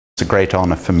It's a great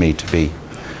honor for me to be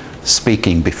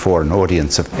speaking before an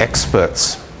audience of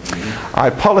experts. I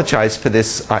apologize for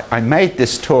this. I made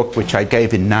this talk, which I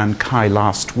gave in Nankai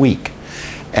last week,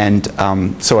 and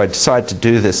so I decided to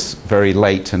do this very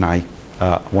late, and I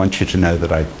want you to know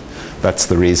that that's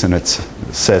the reason it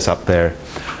says up there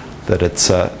that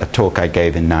it's a talk I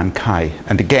gave in Nankai.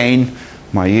 And again,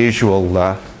 my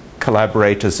usual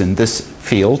collaborators in this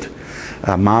field,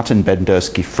 Martin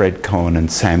Bendersky, Fred Cohen,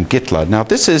 and Sam Gittler. Now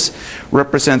this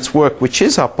represents work which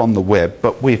is up on the web,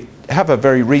 but we have a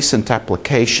very recent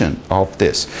application of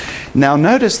this. Now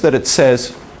notice that it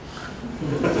says,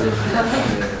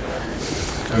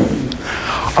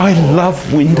 I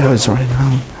love Windows right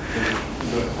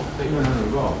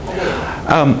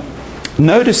now.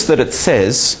 Notice that it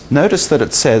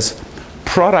says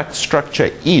product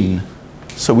structure in,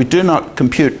 so we do not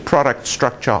compute product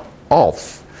structure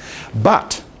of,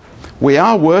 but we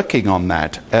are working on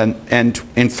that, and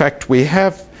in fact we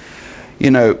have, you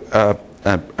know, a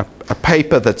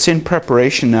paper that's in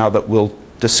preparation now that will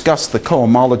discuss the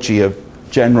cohomology of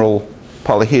general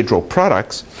polyhedral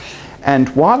products. And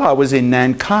while I was in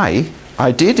Nankai,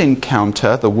 I did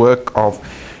encounter the work of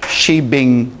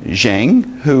Shibing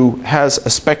Zheng, who has a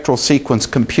spectral sequence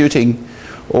computing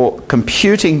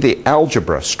the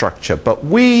algebra structure, but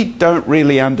we don't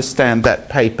really understand that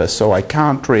paper, so I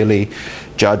can't really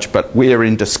judge, but we're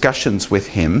in discussions with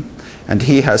him, and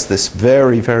he has this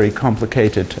very, very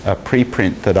complicated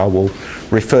preprint that I will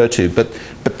refer to. But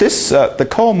this, the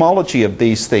cohomology of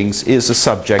these things is a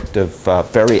subject of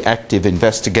very active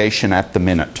investigation at the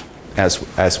minute,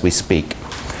 as we speak.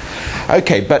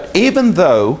 Okay, but even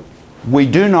though we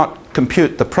do not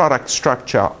compute the product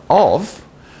structure of,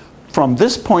 from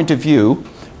this point of view,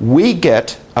 we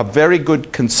get a very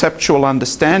good conceptual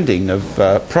understanding of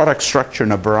product structure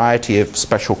in a variety of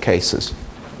special cases,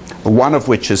 one of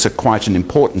which is quite an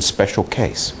important special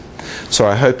case. So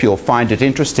I hope you'll find it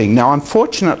interesting. Now,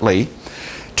 unfortunately,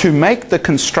 to make the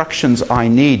constructions I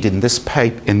need in this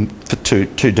paper,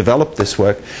 to develop this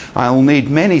work, I'll need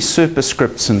many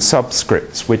superscripts and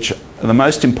subscripts, which the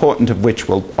most important of which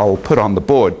I'll put on the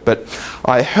board. But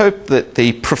I hope that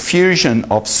the profusion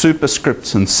of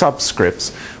superscripts and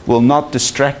subscripts will not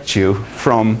distract you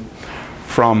from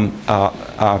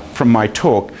my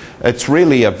talk. It's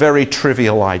really a very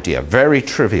trivial idea, very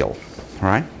trivial,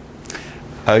 right?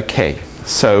 Okay,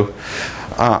 so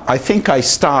I think I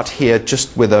start here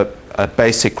just with a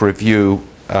basic review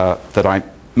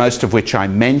most of which I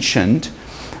mentioned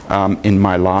in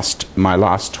my last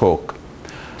talk.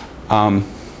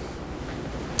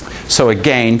 So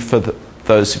again, for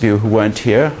those of you who weren't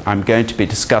here, I'm going to be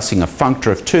discussing a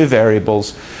functor of two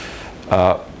variables,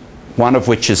 one of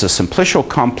which is a simplicial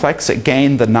complex.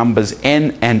 Again, the numbers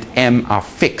n and m are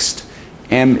fixed.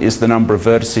 M is the number of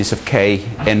vertices of K,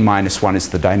 n minus 1 is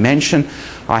the dimension.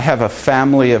 I have a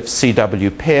family of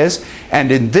CW pairs,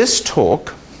 and in this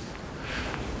talk,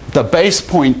 the base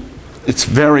point, it's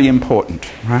very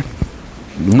important, right?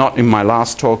 Not in my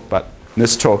last talk, but in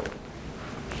this talk.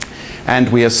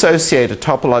 And we associate a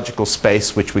topological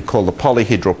space which we call the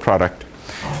polyhedral product.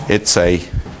 It's a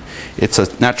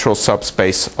natural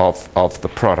subspace of the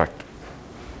product.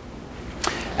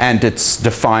 And it's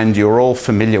defined, you're all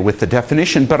familiar with the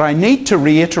definition, but I need to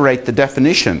reiterate the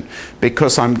definition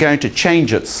because I'm going to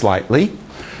change it slightly.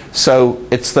 So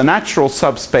it's the natural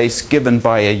subspace given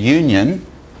by a union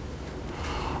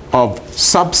of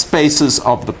subspaces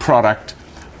of the product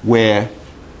where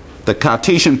the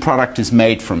Cartesian product is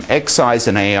made from xi's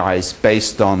and ai's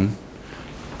based on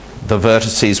the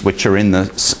vertices which are in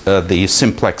the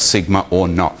simplex sigma or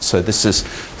not. So this is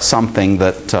something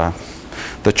that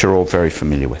you're all very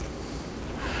familiar with.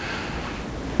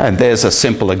 And there's a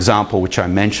simple example which I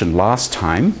mentioned last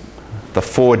time. The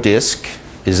 4-disk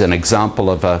is an example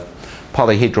of a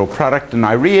polyhedral product, and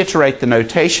I reiterate the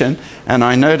notation, and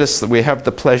I notice that we have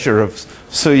the pleasure of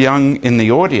Su Young in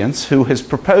the audience, who is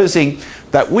proposing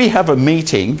that we have a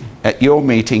meeting at your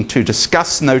meeting to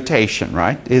discuss notation,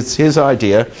 right? It's his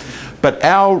idea. But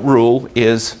our rule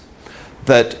is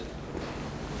that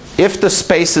if the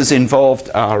spaces involved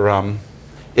are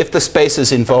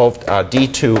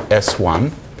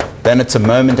D2S1, then it's a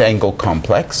moment angle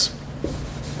complex.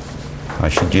 I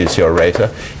should use your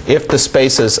rater. If the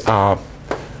spaces are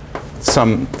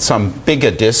some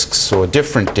bigger disks or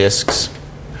different disks,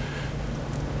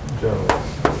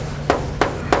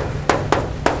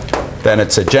 then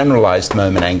it's a generalized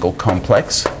moment angle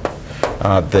complex.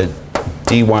 The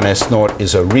D1S0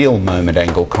 is a real moment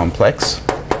angle complex.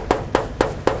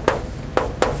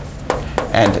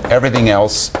 And everything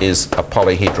else is a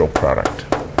polyhedral product.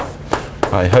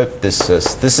 I hope this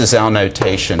is our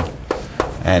notation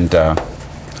And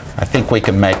I think we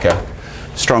can make a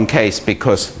strong case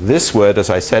because this word, as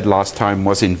I said last time,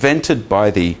 was invented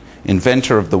by the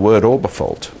inventor of the word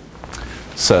orbifold.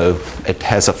 So it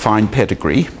has a fine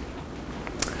pedigree.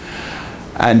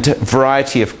 And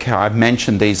variety of, I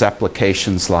mentioned these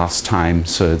applications last time,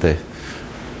 so the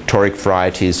toric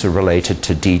varieties are related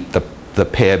to the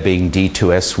pair being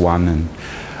D2S1 and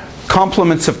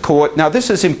complements of coordinates. Now this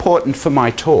is important for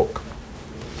my talk.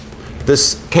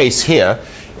 This case here,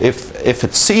 if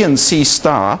it's C and C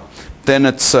star, then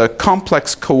it's a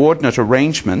complex coordinate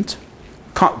arrangement,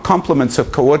 complements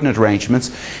of coordinate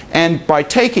arrangements, and by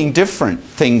taking different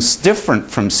things different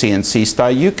from C and C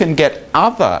star, you can get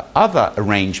other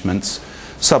arrangements,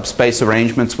 subspace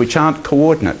arrangements, which aren't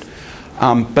coordinate.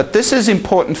 But this is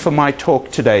important for my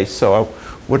talk today, so I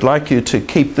would like you to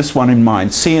keep this one in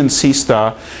mind, C and C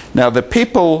star. Now the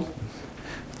people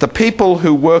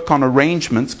who work on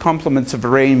arrangements, complements of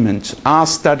arrangements, are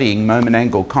studying moment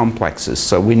angle complexes,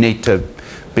 so we need to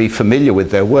be familiar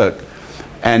with their work.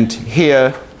 And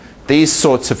here, these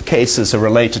sorts of cases are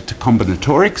related to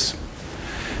combinatorics.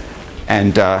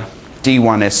 And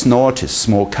D1S0 is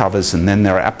small covers, and then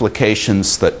there are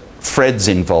applications that Fred's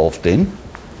involved in.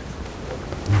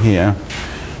 Here,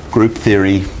 group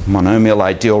theory, monomial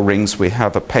ideal rings. We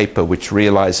have a paper which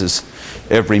realizes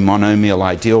every monomial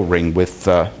ideal ring with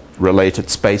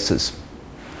related spaces.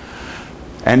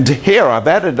 And here I've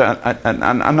added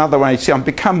another way. See, I've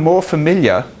become more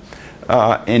familiar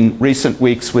in recent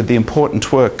weeks with the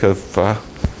important work of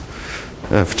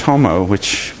Tomo,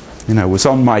 which was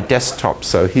on my desktop.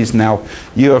 So he's now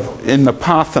you're in the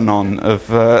Parthenon of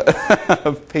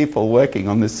of people working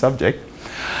on this subject.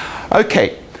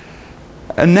 Okay,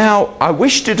 and now I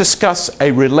wish to discuss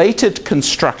a related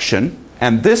construction,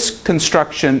 and this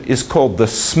construction is called the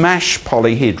smash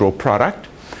polyhedral product,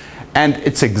 and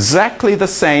it's exactly the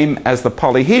same as the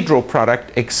polyhedral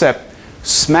product, except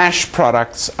smash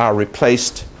products are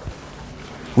replace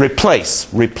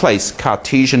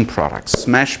Cartesian products.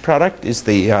 Smash product is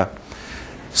the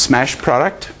smash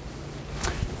product.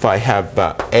 If I have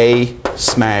A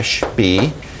smash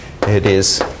B, it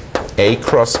is A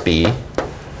cross B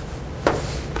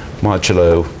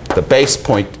modulo the base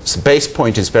point. So the base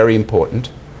point is very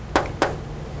important.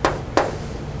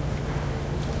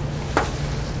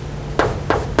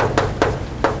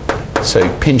 So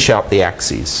pinch out the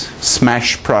axes.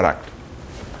 Smash product.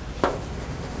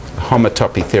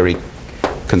 Homotopy theory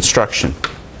construction.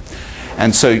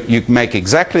 And so you make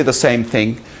exactly the same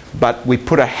thing, but we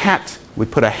put a hat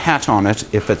on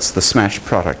it if it's the smash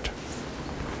product.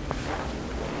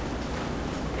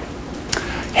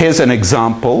 Here's an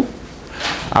example.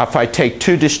 If I take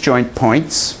two disjoint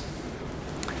points,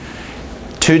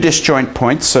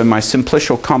 so my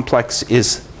simplicial complex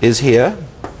is here.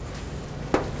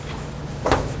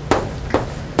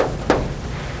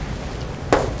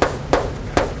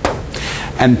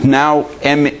 And now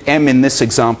m in this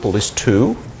example is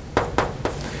 2.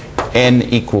 N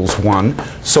equals 1.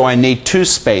 So I need two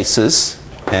spaces.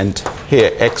 And here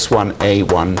x1,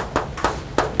 a1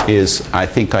 is, I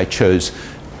think I chose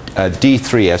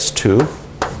D3S2.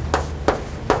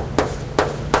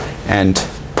 And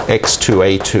x2,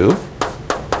 a2.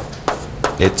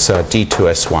 It's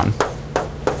D2S1.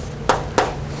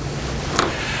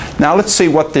 Now let's see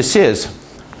what this is.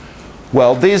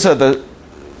 Well, these are the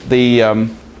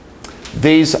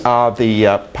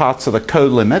parts of the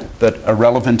co-limit that are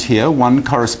relevant here, one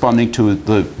corresponding to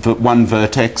the one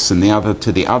vertex and the other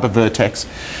to the other vertex.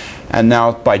 And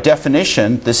now, by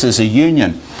definition, this is a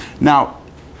union. Now,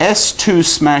 S2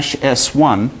 smash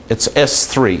S1, it's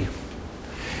S3.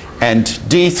 And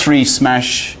D3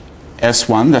 smash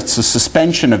S1, that's the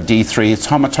suspension of D3. It's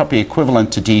homotopy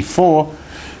equivalent to D4.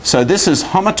 So this is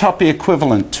homotopy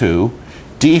equivalent to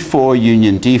D4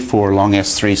 union D4 along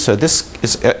S3. So this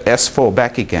is S4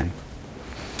 back again,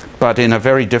 but in a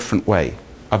very different way.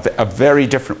 A very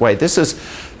different way. This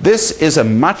is a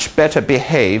much better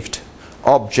behaved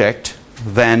object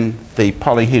than the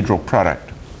polyhedral product.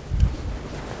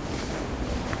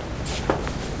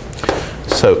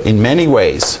 So in many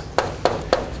ways,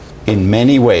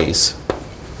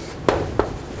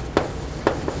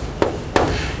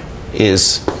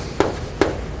 is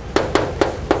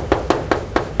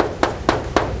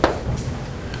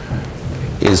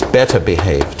better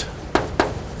behaved.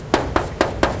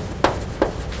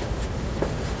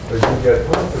 But you get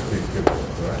positive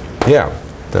equivalence, right? Yeah,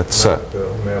 that's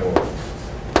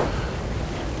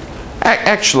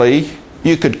actually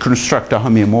you could construct a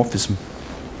homeomorphism.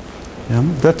 Yeah,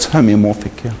 that's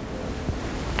homeomorphic. Yeah.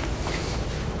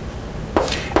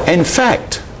 In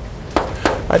fact,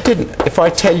 If I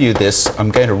tell you this, I'm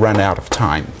going to run out of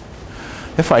time.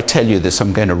 If I tell you this,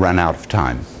 I'm going to run out of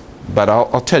time. But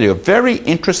I'll tell you a very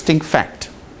interesting fact.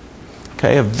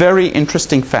 Okay, a very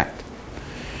interesting fact.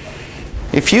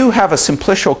 If you have a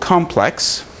simplicial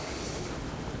complex,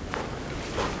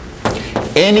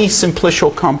 any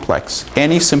simplicial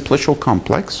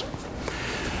complex,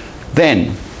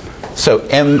 then, so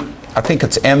M, I think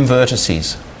it's M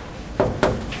vertices.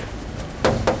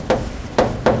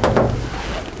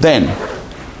 Then,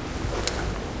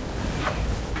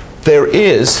 there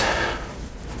is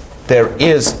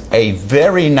a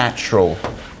very natural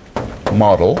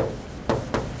model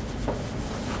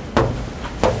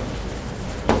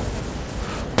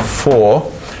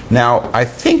for, now I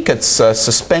think it's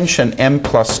suspension M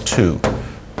plus 2,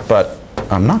 but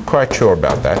I'm not quite sure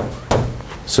about that.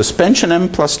 Suspension M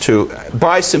plus 2,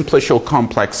 by simplicial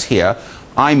complex here,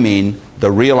 I mean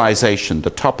the realization,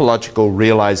 the topological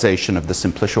realization of the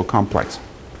simplicial complex.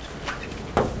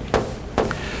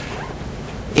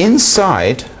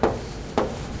 Inside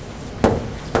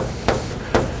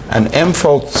an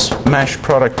M-fold smash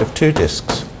product of two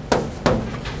disks.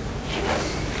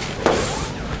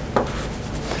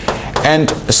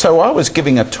 And so I was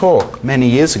giving a talk many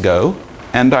years ago,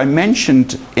 and I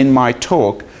mentioned in my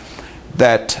talk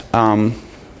that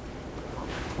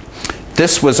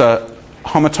this was a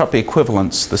homotopy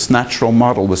equivalence. This natural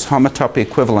model was homotopy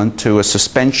equivalent to a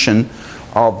suspension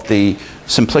of the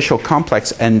simplicial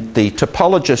complex, and the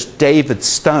topologist David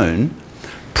Stone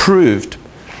proved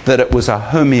that it was a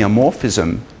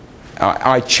homeomorphism.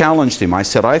 I challenged him. I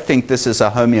said, I think this is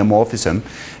a homeomorphism.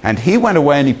 And he went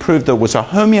away and he proved there was a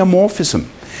homeomorphism.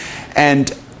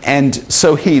 And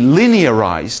so he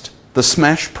linearized the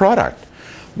smash product,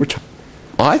 which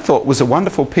I thought was a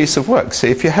wonderful piece of work. See,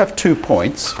 if you have 2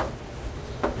 points,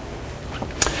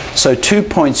 so 2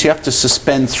 points you have to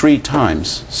suspend 3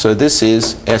 times. So this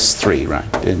is S3, right?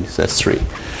 It's S3.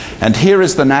 And here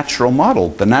is the natural model.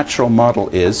 The natural model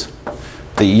is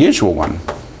the usual one.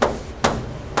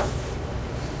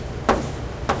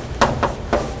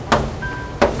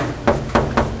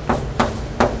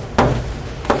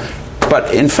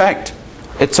 But in fact,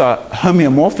 it's a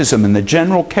homeomorphism in the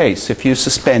general case. If you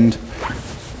suspend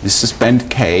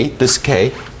K, this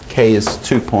K is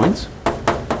 2 points.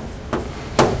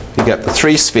 You get the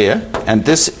 3 sphere, and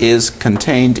this is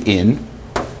contained in,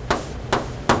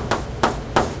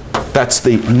 that's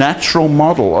the natural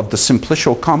model of the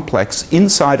simplicial complex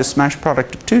inside a smash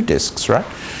product of 2 disks, right?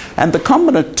 And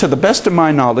to the best of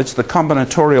my knowledge, the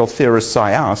combinatorial theorists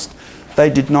I asked, they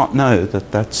did not know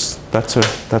that that's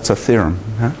a theorem.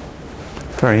 Huh?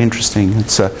 Very interesting.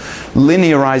 It's a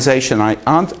linearization.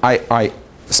 I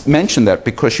mentioned that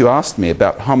because you asked me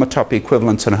about homotopy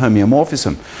equivalence and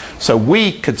homeomorphism. So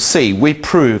we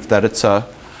proved that it's a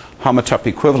homotopy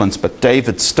equivalence, but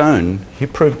David Stone, he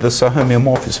proved this a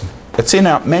homeomorphism. It's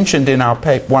mentioned in our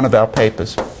one of our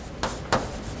papers.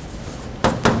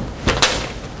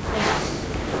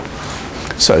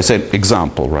 So it's an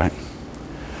example, right?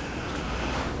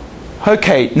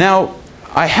 Okay, now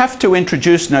I have to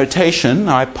introduce notation.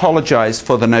 I apologize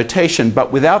for the notation,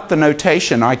 but without the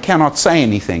notation I cannot say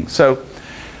anything. So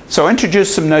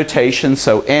introduce some notation.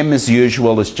 So M, as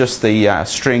usual, is just the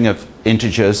string of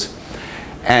integers,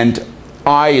 and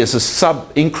I is a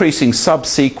increasing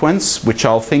subsequence, which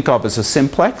I'll think of as a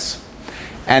simplex,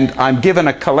 and I'm given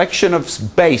a collection of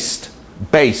based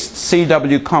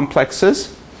CW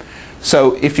complexes.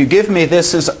 So if you give me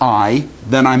this as I,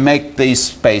 then I make these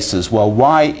spaces. Well,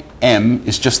 Ym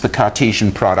is just the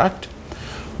Cartesian product.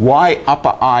 Y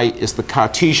upper I is the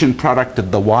Cartesian product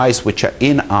of the y's which are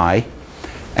in I,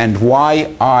 and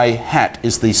yi hat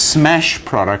is the smash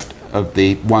product of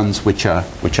the ones which are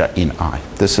in I.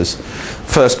 This is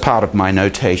first part of my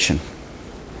notation.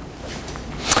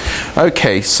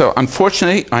 Okay, so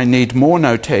unfortunately I need more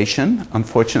notation,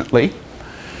 unfortunately.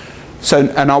 So,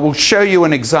 and I will show you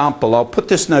an example. I'll put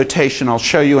this notation, I'll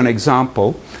show you an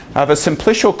example. I have a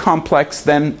simplicial complex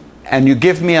then, and you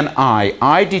give me an I.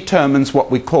 I determines what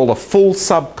we call a full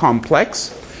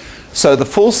subcomplex. So the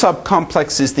full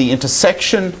subcomplex is the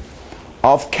intersection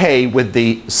of K with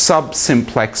the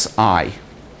subsimplex I.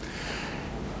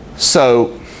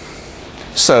 So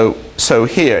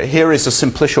here is a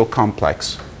simplicial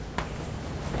complex.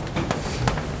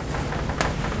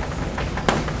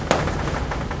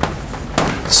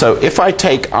 So if I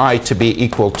take I to be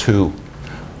equal to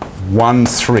 1,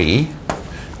 3,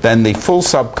 then the full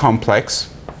subcomplex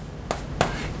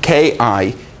Ki,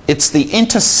 it's the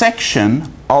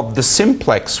intersection of the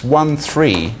simplex 1,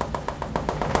 3.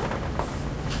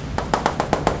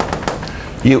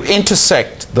 You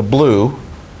intersect the blue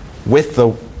with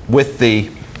the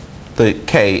the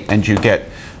K, and you get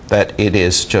that it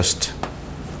is just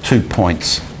 2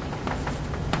 points.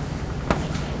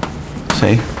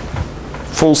 See?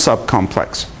 Full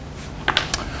subcomplex.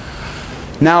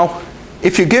 Now,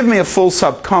 if you give me a full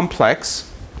subcomplex,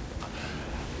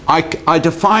 I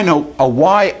define a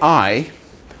yi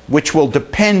which will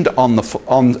depend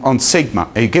on sigma.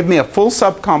 You give me a full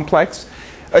subcomplex,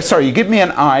 you give me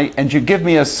an I and you give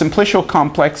me a simplicial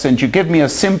complex and you give me a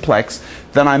simplex,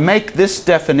 then I make this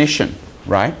definition,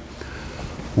 right?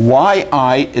 Yi,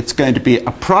 it's going to be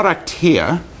a product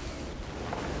here,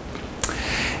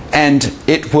 and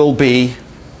it will be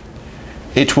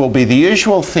the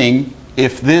usual thing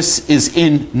if this is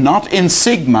not in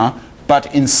sigma,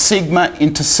 but in sigma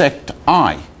intersect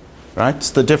I, right? It's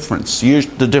the difference,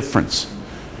 the difference.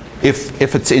 If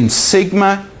it's in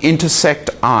sigma intersect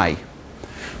I.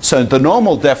 So the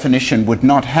normal definition would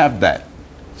not have that.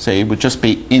 See, it would just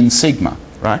be in sigma,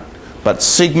 right? But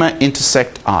sigma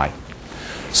intersect I.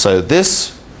 So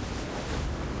this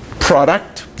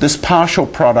product, this partial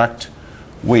product,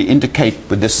 we indicate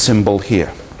with this symbol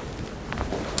here.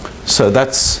 So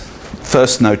that's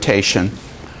first notation.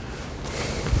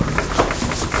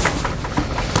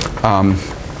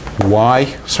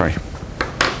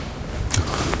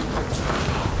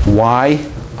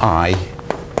 yi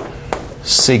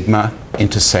sigma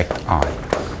intersect I.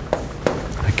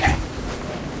 Okay.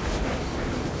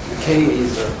 K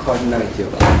is a cardinality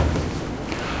of I.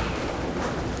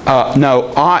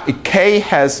 No, K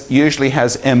usually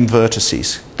has m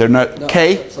vertices. There are no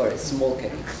K. Sorry, small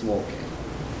k. Small k.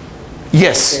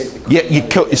 Yes,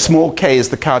 small k is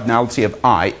the cardinality of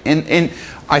I.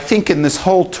 I think in this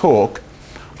whole talk,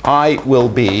 I will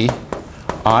be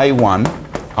I1,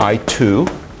 I2,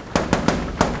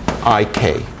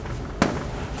 IK,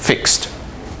 fixed.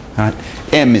 Right?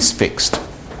 M is fixed.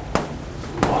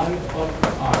 Y upper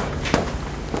I.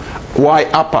 Y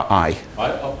upper I Y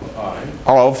upper I.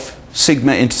 of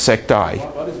sigma intersect I.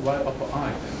 What is Y upper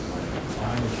I then?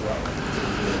 I is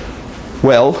what?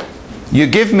 Well, you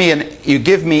give me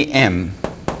M.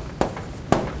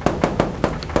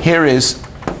 Here is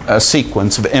a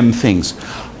sequence of M things.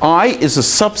 I is a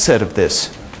subset of this.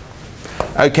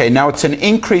 Okay, now it's an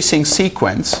increasing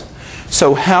sequence.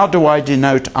 So how do I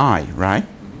denote I, right?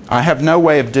 I have no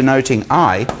way of denoting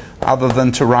I other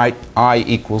than to write I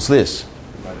equals this.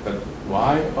 Right, but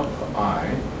Y upper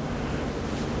I.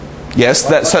 Yes,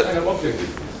 that's what kind of object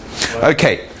is this?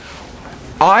 okay.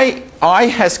 I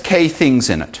has k things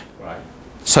in it. Right.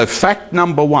 So fact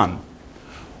number one,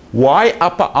 Y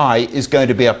upper I is going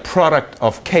to be a product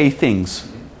of k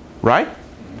things, right?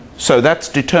 So that's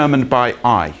determined by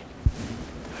I.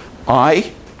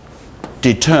 I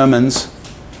determines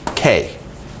k,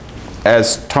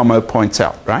 as Tomo points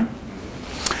out, right?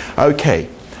 Okay,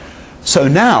 so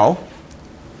now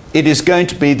it is going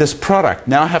to be this product.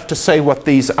 Now I have to say what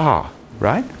these are,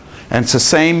 right? And it's the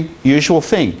same usual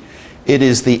thing. It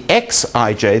is the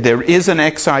xij. There is an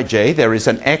xij. There is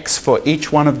an x for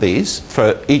each one of these.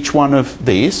 For each one of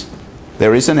these,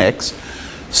 there is an x.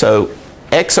 So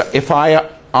x, if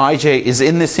ij is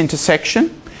in this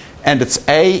intersection, and it's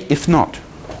a if not.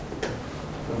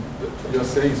 You're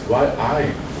saying it's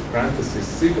yi parenthesis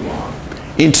sigma.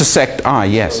 Intersect I,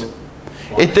 yes. So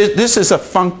This is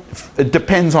it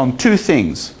depends on two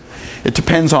things. It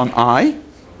depends on I.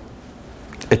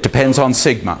 It depends on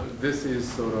sigma. this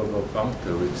is sort of a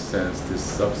functor which sends this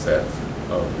subset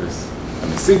of this,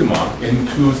 sigma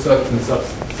into certain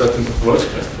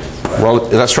topological space, right? Well,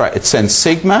 that's right. It sends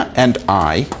sigma and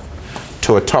I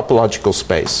to a topological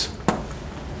space.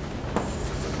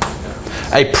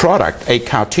 A product, a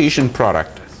Cartesian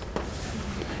product.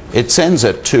 It sends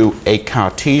it to a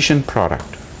Cartesian product.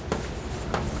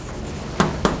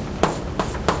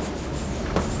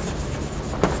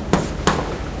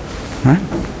 Right?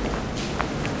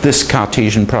 This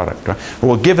Cartesian product. Right?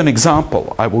 We'll give an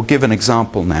example. I will give an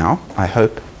example now, I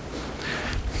hope.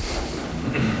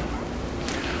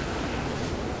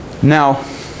 Now,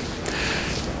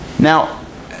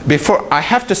 before I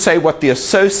have to say what the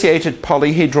associated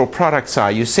polyhedral products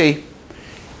are. You see,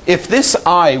 if this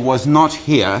I was not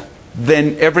here,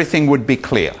 then everything would be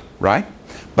clear, right?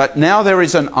 But now there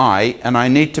is an I, and I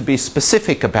need to be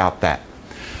specific about that.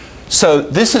 So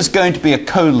this is going to be a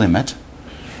co-limit,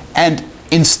 and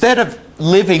instead of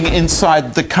living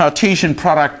inside the Cartesian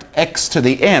product x to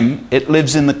the m, it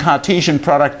lives in the Cartesian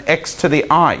product x to the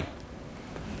I,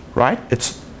 right?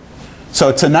 So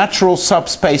it's a natural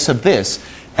subspace of this,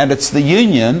 and it's the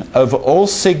union of all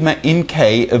sigma in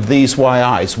k of these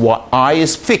yi's. What I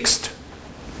is fixed,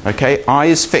 okay? I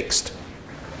is fixed.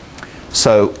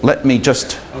 So let me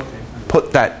just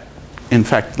put that in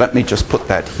fact, let me just put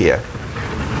that here.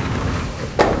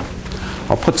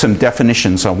 I'll put some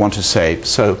definitions I want to say.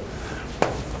 So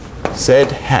z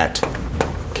hat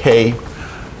k,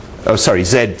 oh sorry,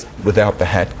 z without the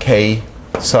hat, k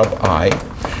sub I.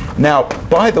 Now,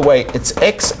 by the way, it's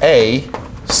xa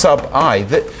sub I.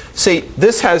 See,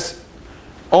 this has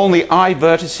only I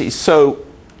vertices, so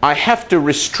I have to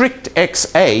restrict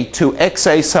xa to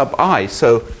xa sub I.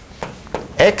 So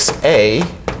xa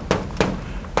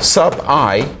sub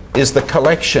I is the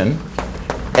collection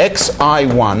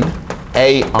xi1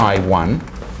 ai1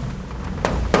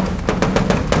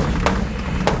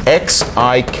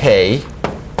 xik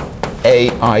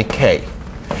aik.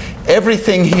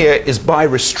 Everything here is by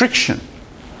restriction.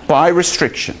 By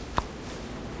restriction.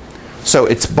 So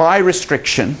it's by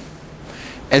restriction.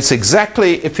 It's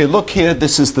exactly, if you look here,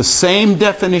 this is the same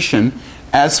definition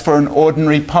as for an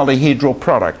ordinary polyhedral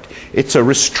product. It's a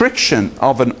restriction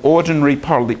of an ordinary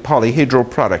polyhedral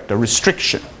product, a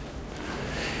restriction.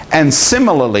 And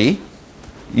similarly,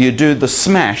 you do the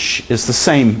smash, is the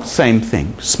same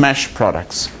thing, smash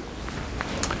products.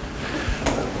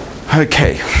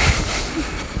 Okay.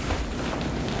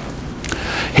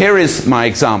 Here is my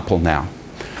example now.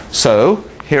 So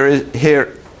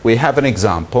here we have an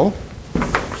example.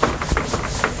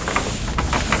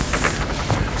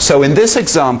 So in this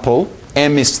example,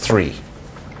 m is 3.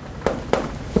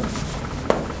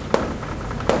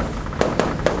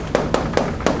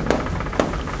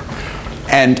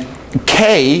 And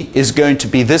k is going to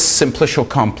be this simplicial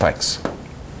complex.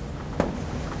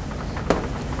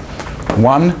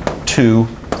 1, 2,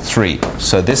 3.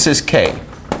 So this is k.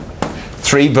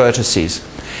 3 vertices.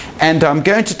 And I'm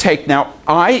going to take now,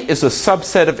 I is a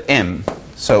subset of m.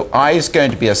 So I is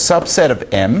going to be a subset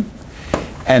of m.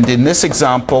 And in this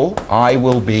example, I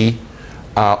will be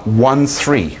 1,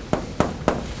 3.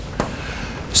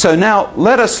 So now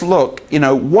let us look,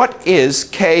 what is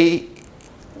k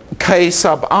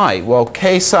sub I? Well,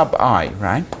 k sub I,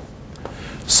 right?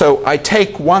 So I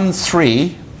take 1,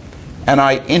 3, and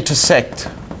I intersect.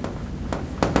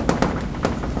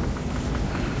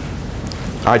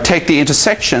 I take the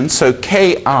intersection, so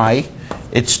ki,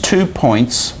 it's 2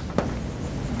 points,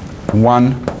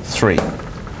 1, 3.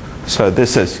 So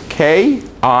this is k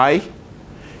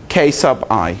sub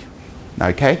I.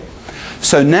 Okay?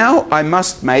 So now I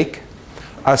must make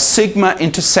a sigma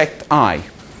intersect I.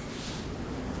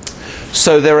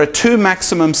 So there are 2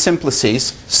 maximum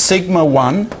simplices, sigma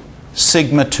 1,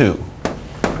 sigma 2.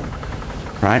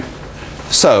 Right?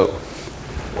 So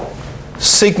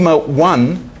sigma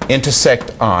 1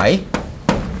 intersect I.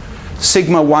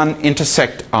 Sigma 1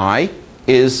 intersect I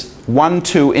is 1,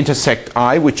 2 intersect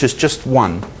I, which is just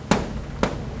 1.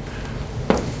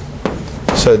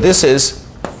 So this is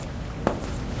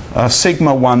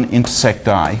sigma 1 intersect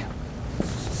I.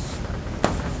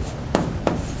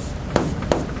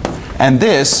 And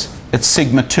this, it's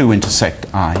sigma 2 intersect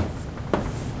I.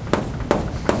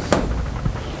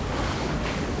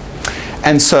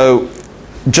 And so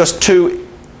just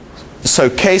so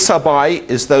k sub I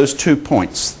is those 2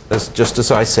 points, just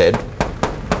as I said.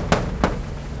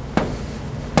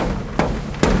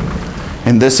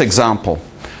 In this example.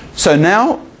 So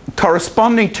now,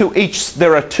 corresponding to each,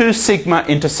 there are 2 sigma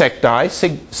intersect I,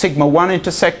 sigma 1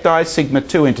 intersect I, sigma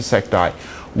 2 intersect I.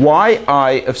 Yi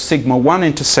of sigma 1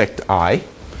 intersect I,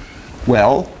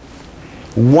 well,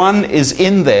 1 is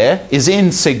in there, is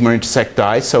in sigma intersect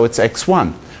I, so it's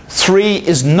x1. 3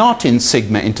 is not in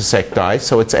sigma intersect I,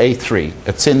 so it's A3.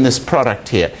 It's in this product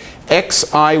here.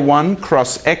 xi1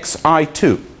 cross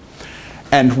xi2.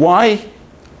 And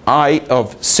yi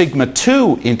of sigma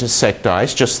 2 intersect I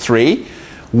is just 3.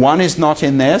 1 is not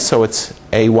in there, so it's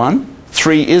A1.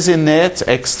 3 is in there, it's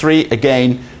x3.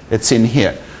 Again, it's in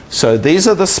here. So these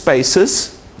are the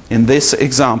spaces in this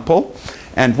example.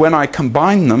 And when I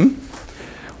combine them,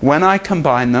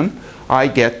 I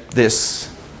get this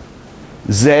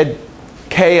z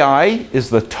ki is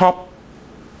the top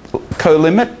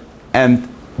colimit, and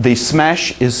the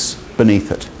smash is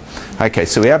beneath it. Okay,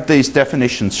 so we have these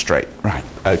definitions straight. Right,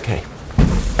 okay.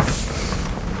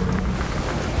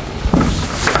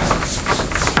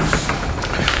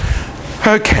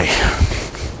 Okay.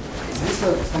 Is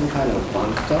this some kind of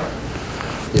functor?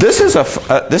 This is a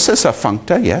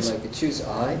functor, yes. Like choose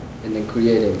I and then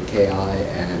creating ki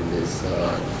and this z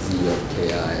of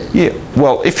ki. Yeah.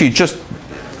 Well, if you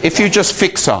just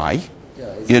fix I,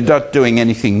 you're not doing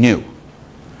anything new.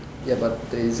 Yeah, but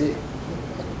is it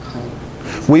kind?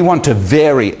 We want to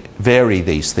vary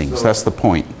these things. So that's the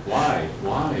point. Why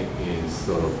is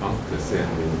sort of functor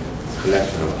sending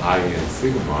collection of I and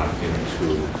sigma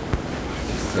into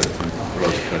certain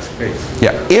topological space?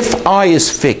 Yeah. If I is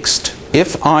fixed,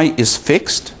 If I is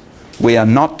fixed, we are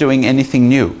not doing anything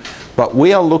new. But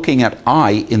we are looking at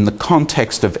I in the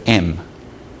context of M.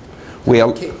 We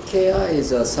are Ki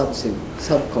is a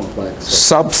subcomplex.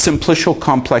 Subsimplicial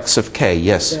complex of K,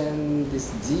 yes. Then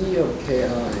this Z of Ki.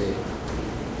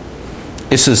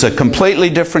 This is a completely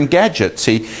different gadget.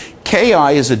 See, Ki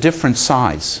is a different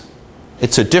size.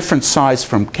 It's a different size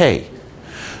from K.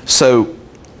 So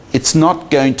it's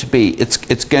not going to be,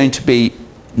 it's going to be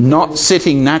not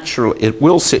sitting naturally, it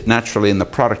will sit naturally in the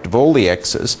product of all the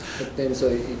x's. But then so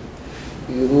it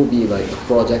will be like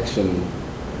projection.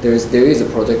 There is a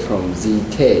project from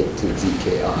Zk to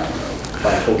Zki.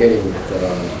 By forgetting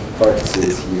the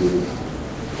vertices you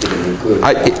didn't include.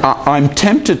 I'm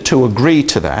tempted to agree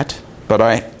to that,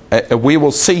 but we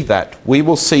will see that. We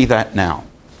will see that now.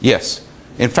 Yes.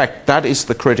 In fact, that is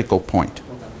the critical point.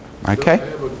 Okay? So I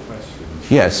have a question.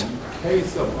 Yes. In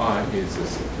case of I is a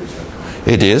simplicial complex.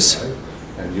 It is. Right?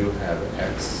 And you have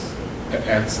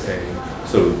xa.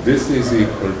 So this is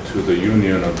equal to the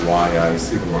union of yi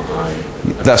sigma I.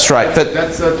 That's right. But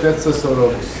That's a sort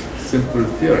of simple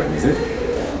theorem, is it?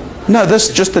 no, that's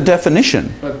just the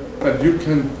definition. But you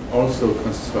can also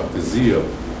construct the Z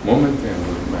of moment and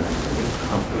movement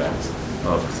complex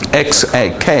of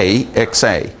XA, K,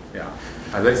 XA. Yeah.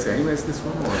 Are they same as this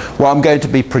one? Or? Well, I'm going to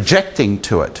be projecting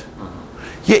to it.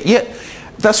 Yet,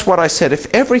 that's what I said. If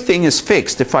everything is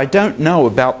fixed, if I don't know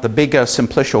about the bigger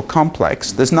simplicial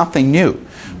complex, there's nothing new.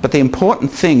 But the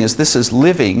important thing is this is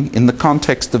living in the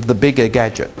context of the bigger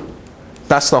gadget.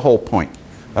 That's the whole point.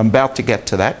 I'm about to get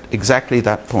to that, exactly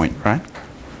that point, right?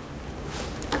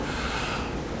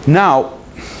 Now,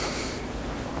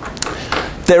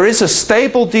 there is a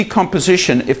stable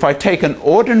decomposition. If I take an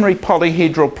ordinary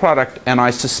polyhedral product and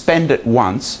I suspend it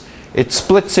once, it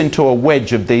splits into a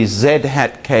wedge of these Z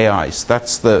hat Ki's.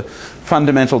 That's the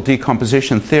fundamental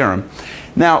decomposition theorem.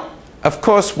 Now, of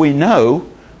course, we know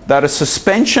that a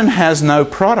suspension has no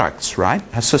products, right?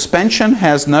 A suspension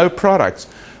has no products.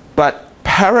 But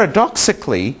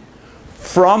paradoxically,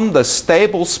 from the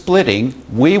stable splitting,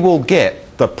 we will get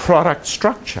the product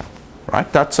structure, right?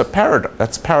 That's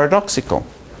paradoxical.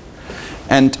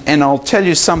 And I'll tell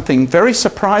you something very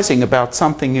surprising about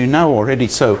something you know already.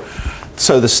 So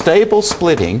the stable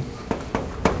splitting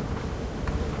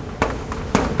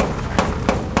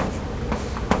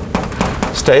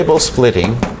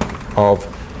of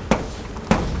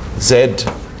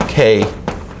ZK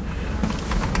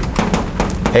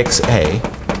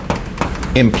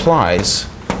XA implies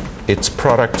its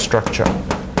product structure.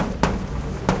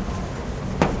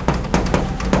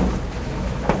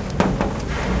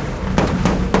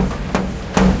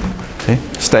 Okay?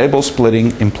 Stable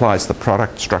splitting implies the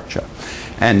product structure.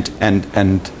 And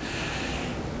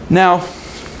now,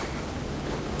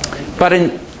 but in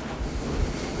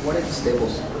What is stable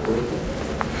splitting?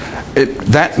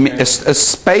 a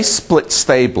space splits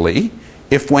stably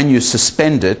if when you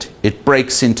suspend it, it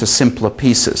breaks into simpler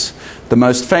pieces. The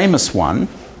most famous one,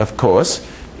 of course,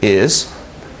 is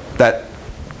that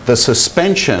the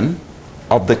suspension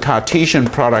of the Cartesian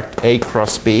product A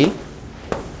cross B,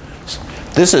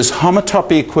 this is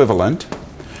homotopy equivalent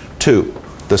to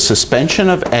the suspension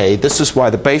of A. This is why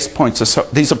the base points are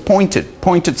these are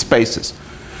pointed spaces.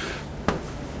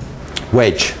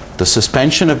 Wedge, the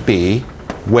suspension of B,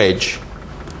 wedge,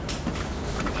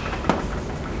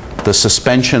 the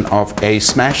suspension of A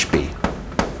smash B.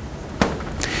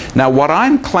 Now what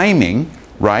I'm claiming,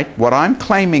 right, what I'm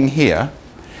claiming here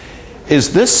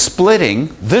is this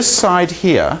splitting, this side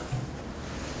here,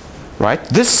 right,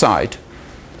 this side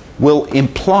will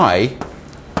imply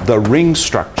the ring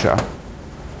structure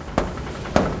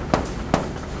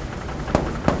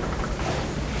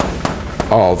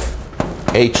of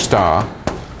H star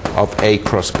of A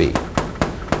cross B.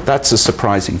 That's a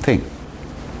surprising thing.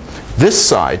 This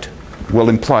side will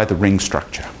imply the ring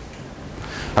structure,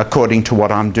 according to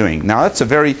what I'm doing. Now that's a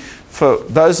very, for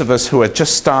those of us who are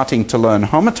just starting to learn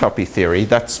homotopy theory,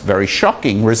 that's a very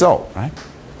shocking result, right?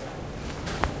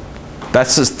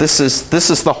 This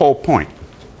is the whole point.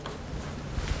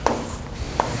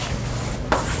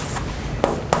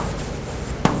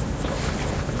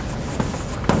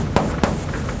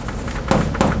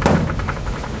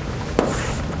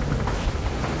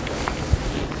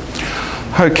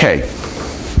 Okay,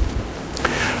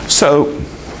 so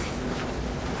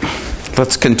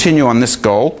let's continue on this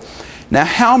goal. Now,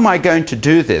 how am I going to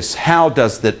do this? How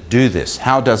does it do this?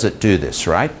 How does it do this,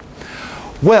 right?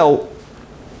 Well,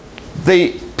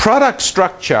 the product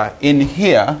structure in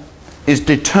here is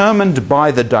determined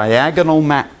by the diagonal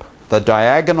map. The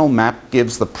diagonal map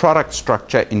gives the product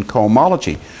structure in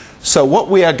cohomology. So what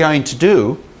we are going to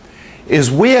do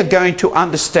is we are going to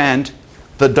understand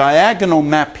the diagonal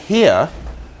map here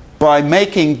by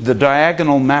making the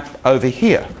diagonal map over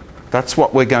here. That's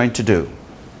what we're going to do,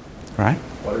 right?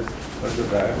 What is the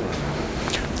diagonal?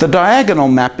 The diagonal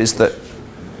map is that,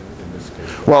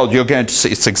 well, you're going to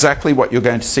see, it's exactly what you're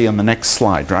going to see on the next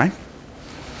slide, right?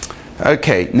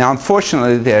 Okay, now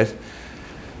unfortunately there's,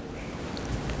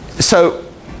 so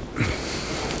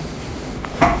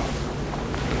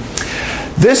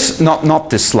this, not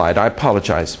this slide, I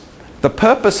apologize. The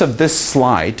purpose of this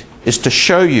slide is to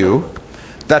show you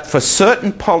that for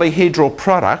certain polyhedral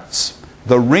products,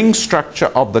 the ring structure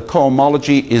of the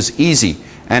cohomology is easy.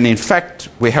 And in fact,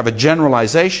 we have a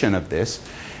generalization of this.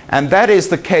 And that is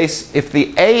the case if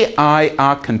the AI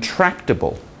are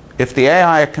contractible. If the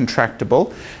AI are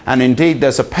contractible, and indeed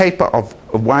there's a paper of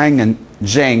Wang and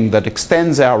Zheng that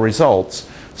extends our results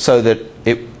so that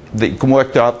it can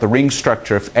work out the ring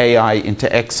structure of AI into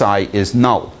Xi is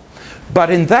null. But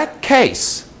in that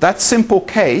case, that simple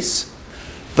case,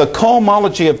 the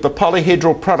cohomology of the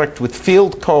polyhedral product with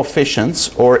field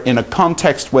coefficients, or in a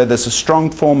context where there's a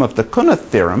strong form of the Kunath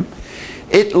theorem,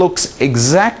 it looks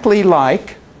exactly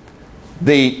like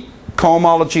the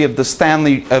cohomology of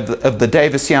the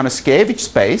Davis-Januszkiewicz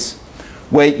space,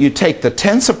 where you take the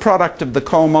tensor product of the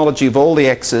cohomology of all the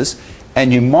x's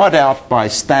and you mod out by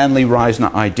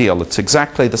Stanley-Reisner ideal. It's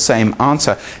exactly the same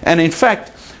answer. And in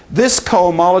fact, this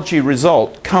cohomology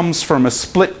result comes from a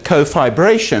split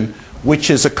cofibration, which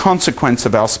is a consequence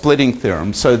of our splitting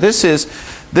theorem. So this is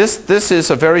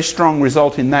a very strong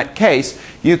result in that case.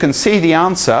 You can see the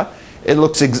answer. It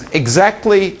looks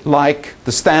exactly like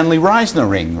the Stanley-Reisner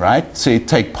ring, right? So you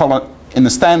take, in the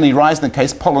Stanley-Reisner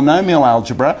case, polynomial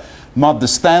algebra, mod the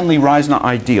Stanley-Reisner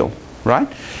ideal, right?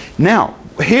 Now,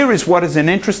 here is what is an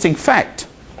interesting fact.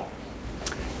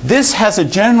 This has a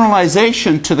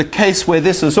generalization to the case where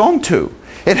this is onto.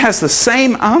 It has the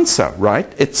same answer,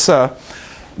 right? It's,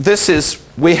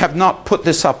 we have not put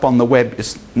this up on the web,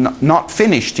 it's not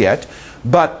finished yet,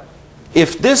 but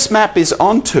if this map is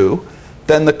onto,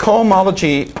 then the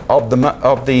cohomology of the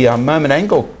moment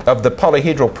angle of the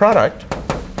polyhedral product,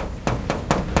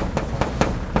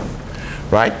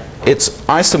 right? It's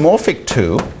isomorphic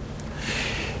to.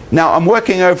 Now I'm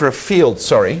working over a field,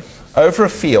 over a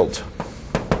field.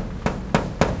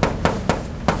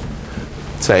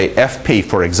 Say FP,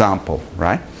 for example,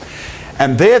 right?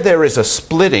 And there is a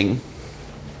splitting.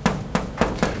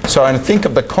 So I think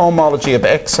of the cohomology of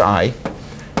Xi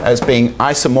as being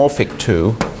isomorphic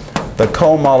to the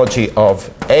cohomology of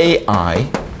AI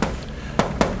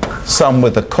sum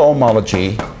with the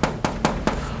cohomology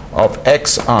of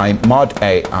Xi mod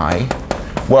AI.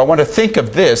 Well, I want to think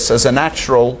of this as a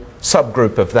natural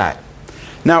subgroup of that.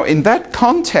 Now, in that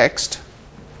context,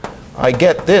 I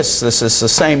get this. This is the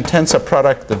same tensor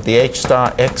product of the H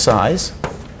star Xi's.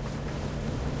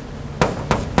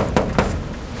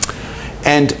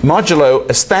 And modulo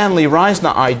a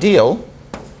Stanley-Reisner ideal,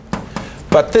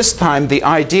 but this time the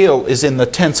ideal is in the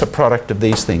tensor product of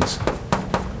these things.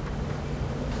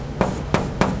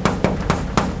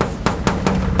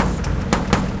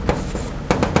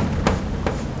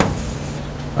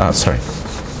 Sorry.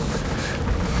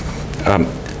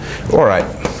 All right.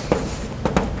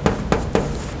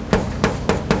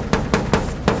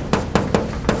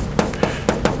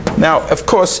 Now, of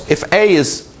course, if A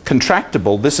is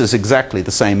contractible, this is exactly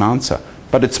the same answer.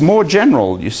 But it's more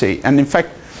general, you see. And in fact,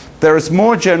 there is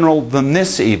more general than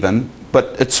this even,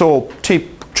 but it's all too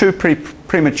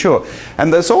premature.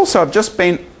 And there's also, I've just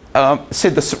been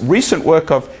said this recent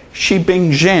work of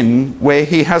Shibing Zhen, where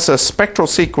he has a spectral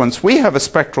sequence. We have a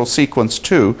spectral sequence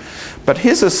too, but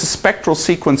his is a spectral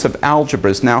sequence of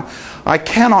algebras. Now, I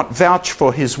cannot vouch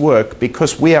for his work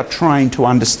because we are trying to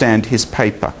understand his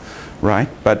paper, right?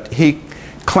 But he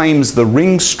claims the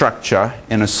ring structure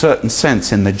in a certain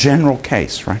sense in the general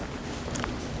case, right?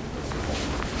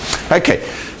 Okay,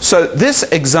 so this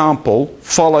example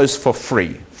follows for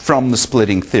free from the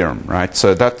splitting theorem, right?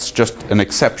 So that's just an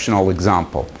exceptional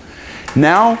example.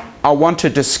 Now I want to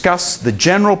discuss the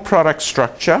general product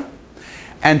structure,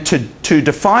 and to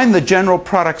define the general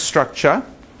product structure,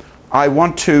 I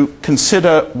want to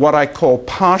consider what I call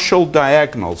partial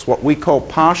diagonals, what we call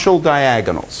partial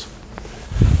diagonals.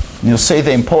 And you'll see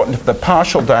the importance of the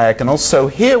partial diagonals. So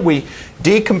here we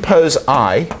decompose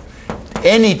I,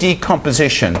 any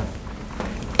decomposition.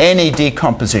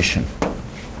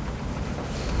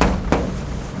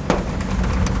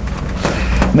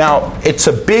 Now,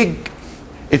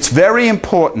 it's very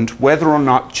important whether or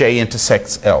not J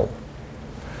intersects L.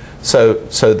 So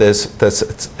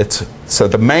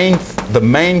the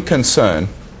main concern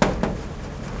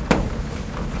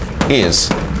is,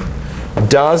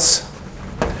 does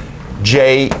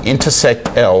J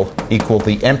intersect L equal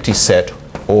the empty set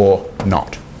or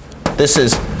not? This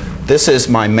is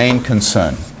my main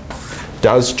concern.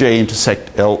 Does J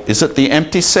intersect L, is it the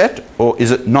empty set or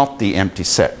is it not the empty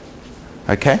set?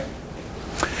 Okay?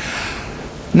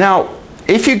 Now,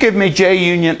 if you give me J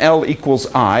union L equals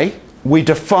I, we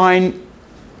define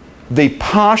the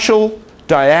partial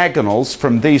diagonals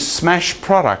from these smash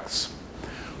products.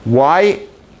 Y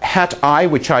hat I,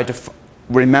 which I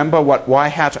remember what Y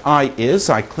hat I is,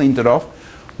 I cleaned it off.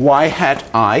 Y hat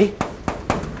I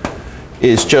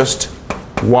is just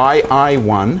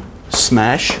yi1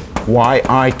 smash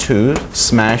yi2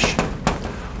 smash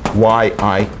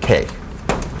yik.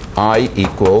 I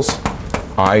equals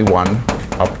I1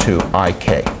 up to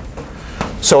ik.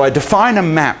 So I define a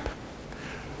map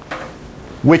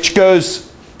which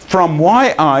goes from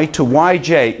yi to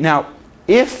yj. Now,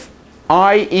 if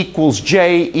I equals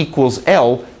j equals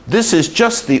L, this is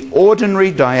just the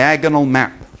ordinary diagonal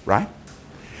map, right?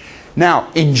 Now,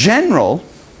 in general,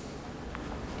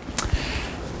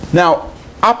 now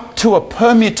up to a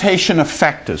permutation of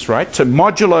factors, right? So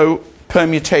modulo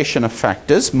permutation of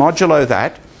factors, modulo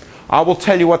that, I will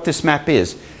tell you what this map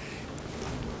is.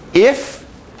 If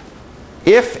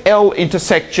L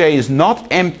intersect J is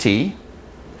not empty,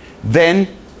 then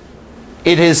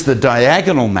it is the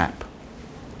diagonal map.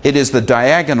 It is the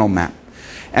diagonal map.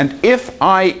 And if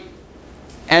I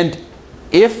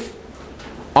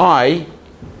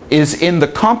is in the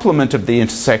complement of the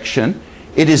intersection,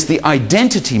 it is the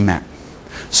identity map.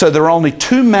 So there are only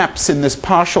two maps in this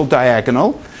partial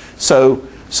diagonal. So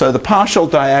the partial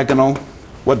diagonal,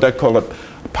 what do they call it?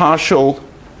 Partial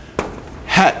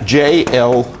hat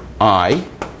JLI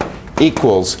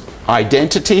equals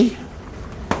identity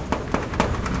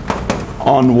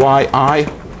on YI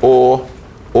or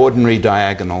ordinary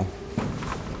diagonal.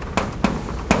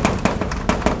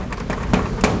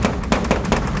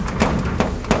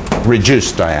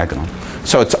 Reduced diagonal.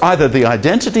 So it's either the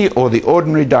identity or the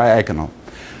ordinary diagonal.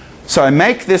 So I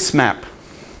make this map,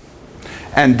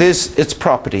 and this its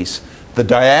properties. The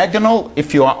diagonal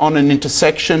if you are on an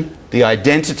intersection, the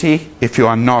identity if you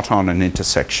are not on an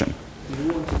intersection. Do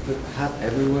you want to put hat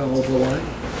everywhere all the line?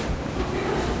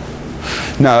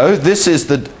 No, this is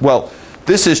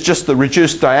this is just the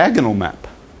reduced diagonal map.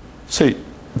 See,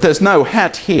 there's no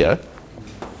hat here.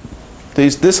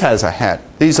 This has a hat.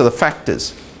 These are the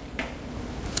factors.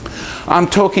 I'm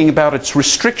talking about its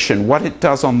restriction, what it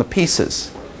does on the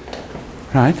pieces.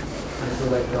 Right? So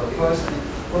like the first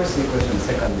equation,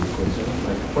 second equation,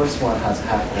 like first one has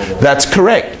hat all the way. That's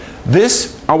correct.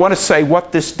 This, I want to say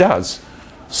what this does.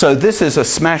 So this is a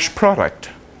smash product.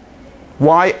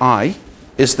 Yi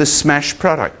is the smash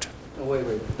product. Oh, wait.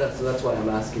 That's why I'm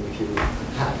asking if you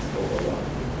hat over one.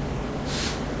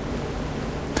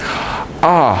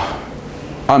 Ah,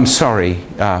 I'm sorry.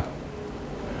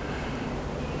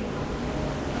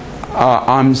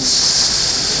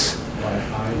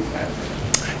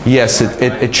 Yes,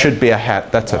 it should be a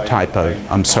hat. That's a typo.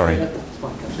 I'm sorry.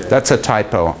 That's a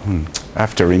typo. I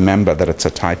have to remember that it's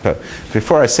a typo.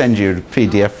 Before I send you the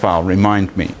PDF file,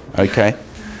 remind me, okay?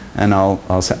 And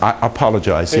I'll say, I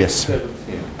apologize, yes.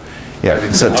 Yeah,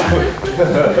 it's a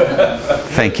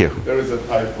thank you. There is a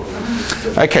typo.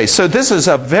 Okay, so this is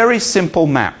a very simple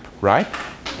map, right?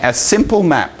 A simple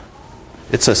map.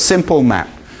 It's a simple map.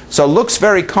 So it looks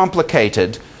very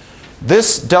complicated.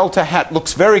 This delta hat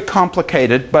looks very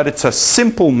complicated, but it's a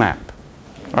simple map.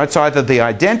 Right? It's either the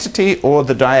identity or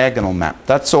the diagonal map.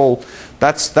 That's all.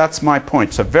 That's my point.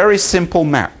 It's a very simple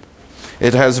map.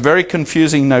 It has very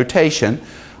confusing notation,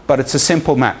 but it's a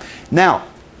simple map. Now,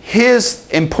 here's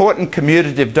important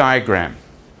commutative diagram.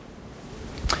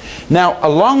 Now,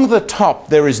 along the top,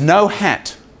 there is no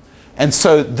hat. And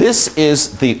so this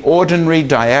is the ordinary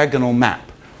diagonal map.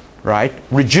 Right?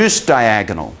 Reduced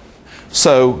diagonal.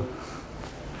 So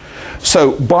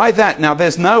by that, now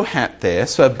there's no hat there,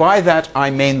 so by that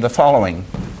I mean the following.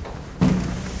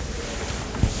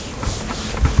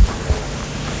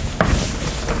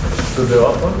 So the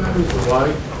upper map is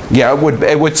Y? Yeah, it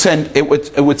would send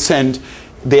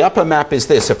the upper map is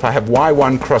this. If I have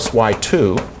Y1 cross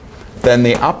Y2, then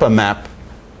the upper map,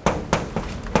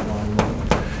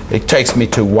 it takes me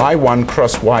to Y1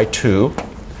 cross Y2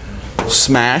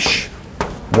 smash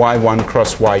y1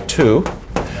 cross y2,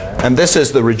 and this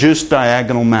is the reduced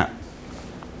diagonal map.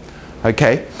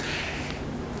 Okay?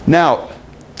 Now,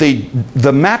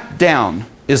 the map down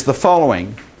is the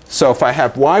following. So if I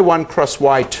have y1 cross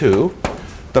y2,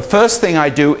 the first thing I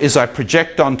do is I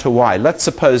project onto y. Let's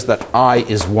suppose that I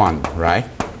is 1, right?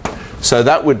 So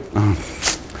that would,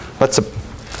 let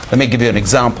me give you an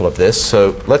example of this.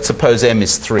 So let's suppose m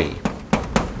is 3.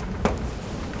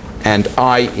 and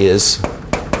I is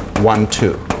 1,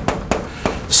 2.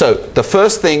 So the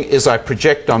first thing is I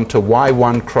project onto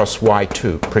y1 cross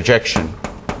y2, projection.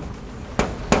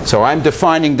 So I'm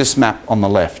defining this map on the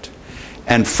left.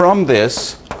 And from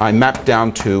this, I map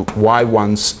down to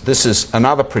y1's, this is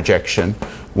another projection,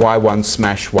 y1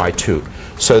 smash y2.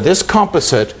 So this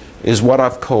composite is what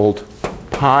I've called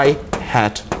pi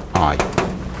hat I.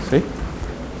 See?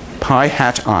 Pi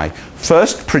hat I.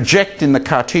 First project in the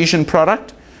Cartesian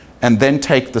product, and then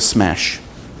take the smash.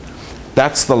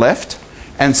 That's the left.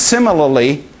 And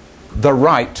similarly, the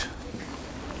right.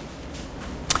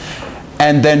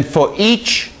 And then for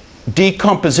each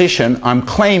decomposition, I'm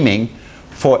claiming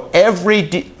for every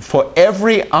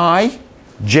I,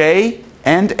 J,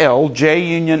 and L, J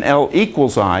union L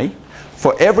equals I,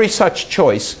 for every such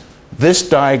choice, this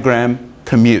diagram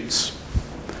commutes.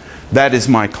 That is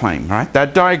my claim, right?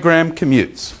 That diagram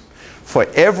commutes. For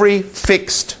every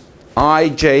fixed I,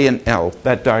 J, and L,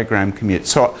 that diagram commutes.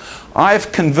 So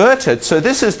I've converted, so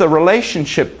this is the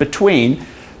relationship between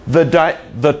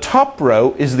the top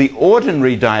row is the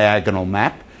ordinary diagonal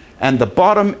map, and the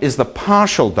bottom is the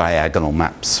partial diagonal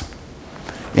maps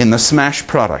in the smash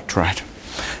product, right?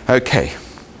 Okay.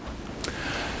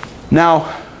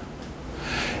 Now,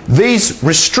 these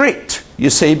restrict, you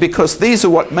see, because these are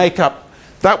what make up,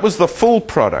 that was the full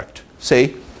product.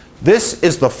 See, this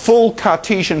is the full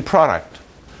Cartesian product.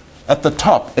 At the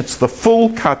top, it's the full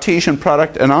Cartesian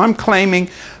product, and I'm claiming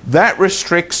that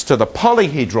restricts to the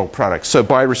polyhedral product. So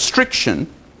by restriction,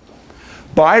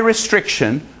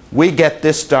 we get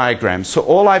this diagram. So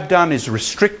all I've done is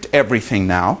restrict everything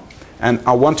now, and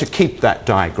I want to keep that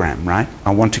diagram, right?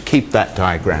 I want to keep that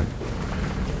diagram.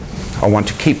 I want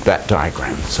to keep that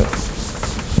diagram.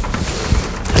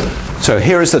 So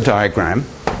here is the diagram.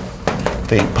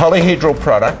 The polyhedral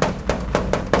product.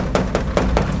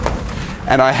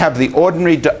 And I have the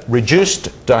ordinary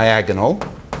reduced diagonal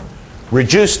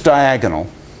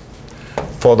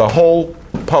for the whole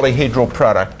polyhedral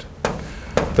product.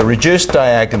 The reduced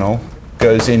diagonal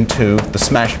goes into the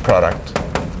smash product.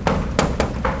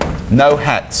 No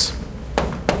hats.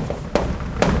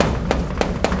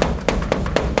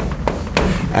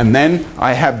 And then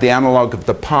I have the analog of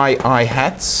the pi I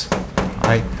hats,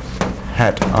 I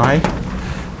hat I,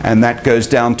 and that goes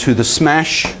down to the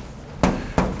smash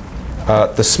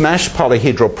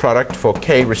polyhedral product for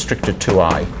k restricted to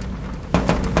I.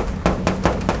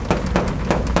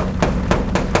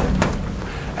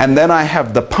 And then I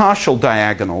have the partial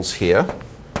diagonals here.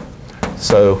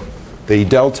 So the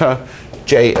delta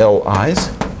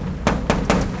JLIs.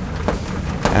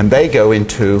 And they go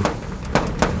into,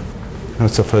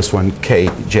 what's the first one?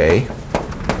 KJ.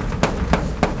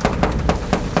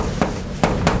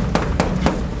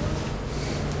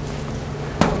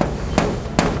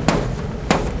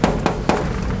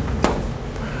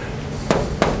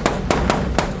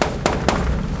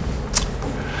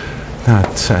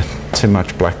 That's too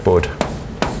much blackboard.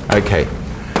 Okay,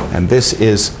 and this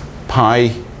is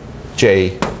pi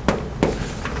j.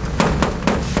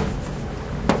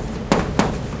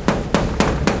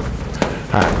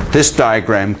 This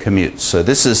diagram commutes. So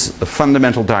this is the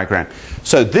fundamental diagram.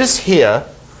 So this here,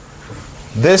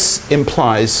 this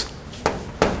implies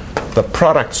the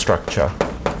product structure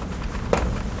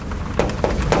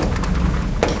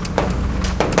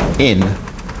in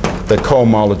the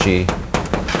cohomology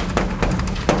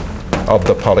of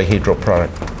the polyhedral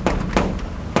product.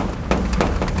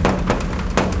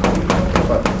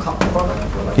 But cup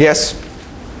product? Yes,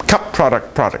 cup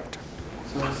product.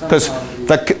 Because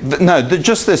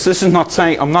just this is not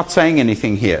saying, I'm not saying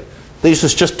anything here. These are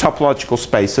just topological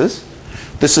spaces.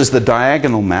 This is the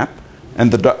diagonal map,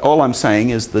 and all I'm saying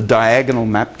is the diagonal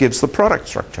map gives the product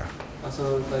structure.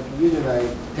 So like usually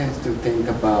I tend to think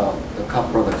about the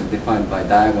cup product defined by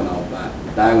diagonal map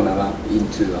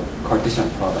into a Cartesian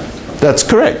product. That's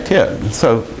correct, yeah.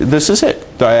 So this is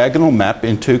it. Diagonal map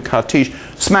into Cartesian.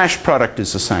 Smash product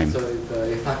is the same. So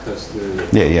it factors through.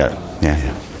 Yeah.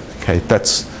 Okay,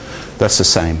 that's the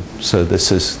same. So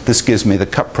this gives me the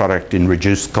cup product in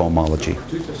reduced cohomology.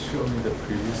 Could you just show me the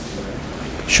previous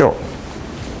slide? Sure.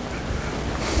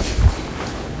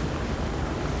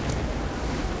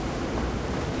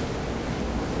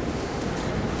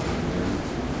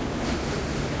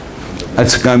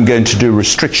 I'm going to do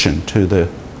restriction to the.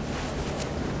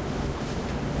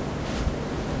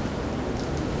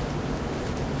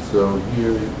 So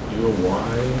here, your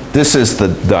y. This is the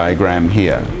diagram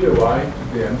here. Here, y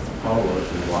to the nth power,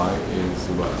 the y is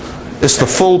what? It's the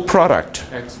full product.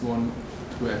 x1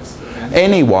 to xn.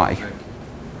 Any y.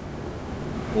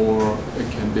 Or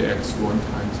it can be x1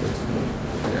 times x1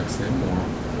 to xn, or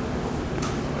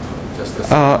Just a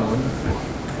second one.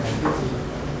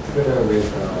 Together with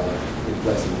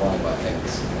replacing y by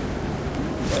x.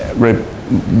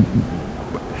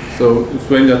 So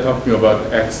when you're talking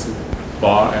about x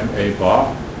bar and a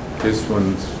bar, this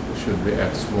one should be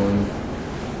x1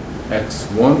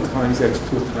 times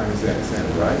x2 times xn,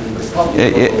 right?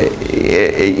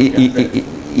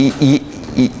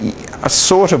 I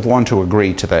sort of want to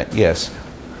agree to that, yes.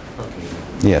 Okay.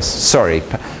 Yes, sorry.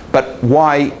 But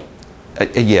why,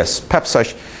 yes, perhaps I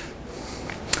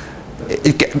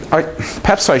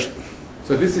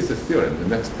So this is a theorem, the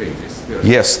next page is theorem.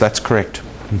 yes, that's correct.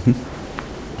 Mm-hmm.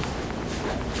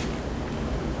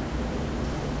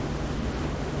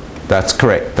 That's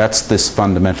correct. That's this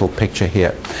fundamental picture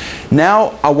here.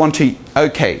 Now I want to,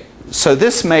 okay, so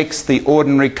this makes the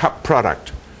ordinary cup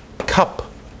product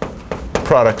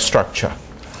structure.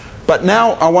 But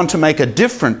now I want to make a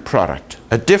different product,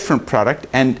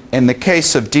 and in the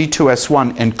case of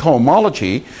D2S1 and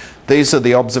cohomology, these are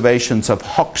the observations of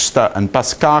Hochster and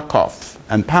Baskarkov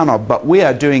and Panov, but we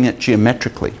are doing it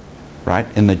geometrically, right?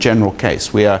 In the general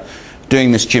case, we are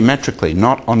doing this geometrically,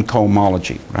 not on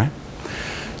cohomology, right?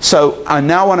 So I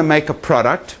now want to make a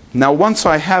product. Now once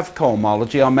I have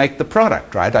cohomology, I'll make the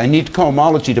product, right? I need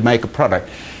cohomology to make a product.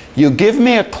 You give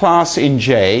me a class in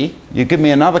J, you give me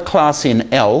another class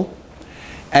in L,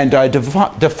 and I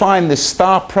define this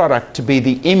star product to be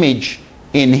the image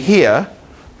in here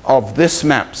of this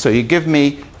map. So you give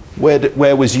me,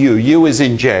 where was U? U is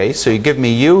in J, so you give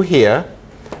me U here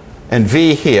and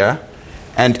V here,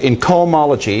 and in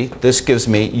cohomology, this gives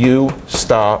me U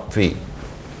star V.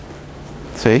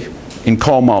 See? In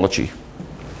cohomology.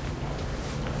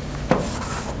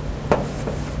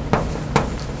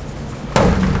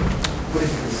 What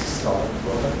is this star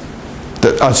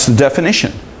product? That's the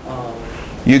definition.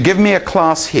 You give me a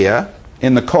class here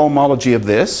in the cohomology of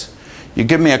this. You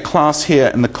give me a class here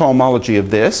in the cohomology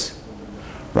of this,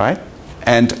 right?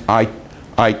 And I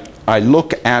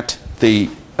look at the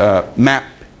map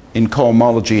in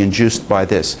cohomology induced by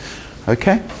this.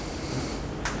 Okay?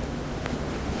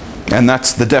 And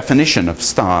that's the definition of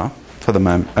star for the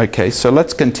moment. Okay, so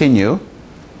let's continue.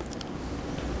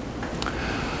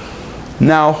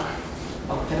 Now,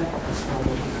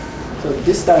 so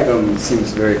this diagram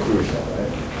seems very crucial,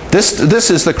 right? this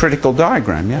is the critical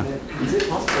diagram, yeah. Is it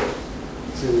possible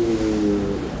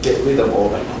to get rid of all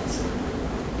the hats?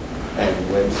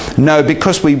 And when No,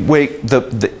 because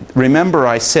remember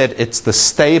I said it's the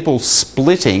stable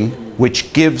splitting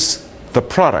which gives the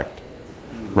product,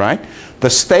 right? The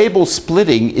stable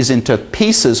splitting is into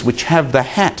pieces which have the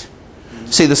hat.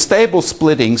 See, the stable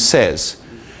splitting says,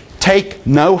 take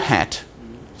no hat,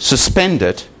 suspend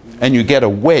it, and you get a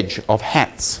wedge of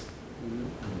hats.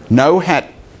 No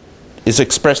hat is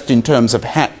expressed in terms of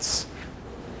hats.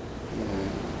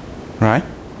 Right?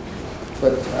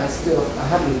 But I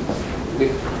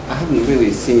haven't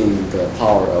really seen the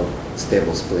power of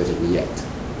stable splitting yet.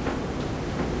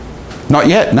 Not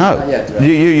yet, no. Not yet, right.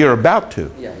 You're about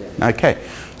to. Yeah. Okay.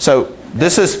 So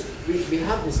this is... We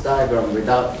have this diagram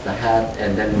without the hat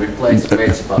and then replace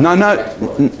wedge by No. direct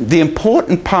product. The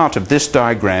important part of this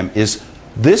diagram is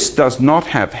this does not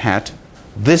have hat,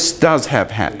 this does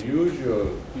have hat. The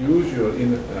usual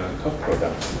in cup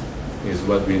product is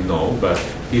what we know, but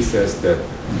he says that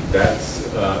that's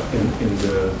in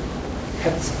the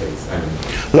hat space. I mean,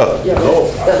 Look, Yeah,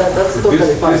 that's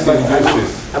totally fine. this But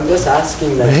induces. I'm just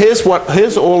asking that.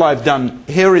 here's all I've done.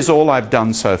 Here is all I've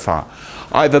done so far.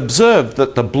 I've observed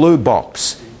that the blue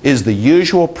box is the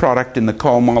usual product in the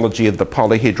cohomology of the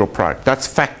polyhedral product. That's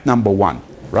fact number one,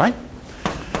 right?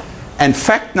 And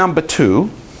fact number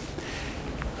two,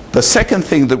 the second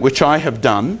thing which I have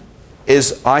done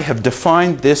is I have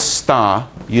defined this star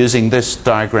using this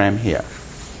diagram here.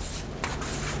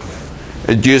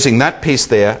 Using that piece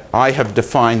there, I have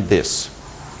defined this.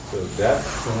 So that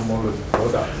cohomology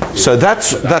product. So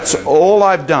that's all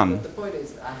I've done. The point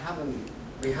is,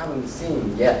 we haven't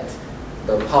seen yet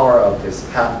the power of this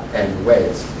hat and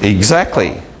wedge.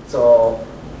 Exactly. So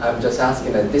I'm just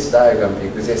asking that this diagram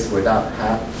exists without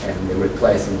hat and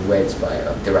replacing wedge by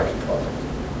a direct product.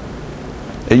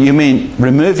 You mean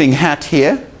removing hat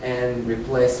here? And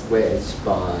replace wedge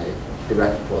by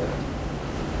direct product.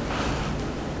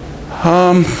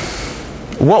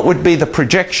 What would be the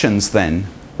projections then?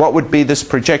 What would be this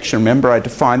projection? Remember I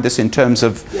defined this in terms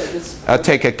of,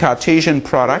 take a Cartesian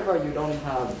product. Whenever you don't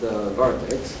have the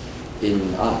vertex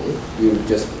in I, you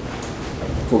just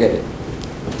forget it.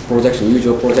 Projection,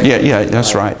 usual projection. Yeah,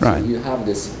 that's right. So you have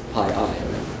this pi I,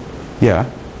 right? Yeah.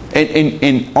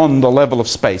 On the level of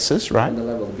spaces, right? On the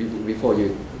level before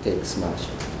you take smash.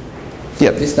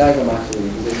 Yep. This diagram actually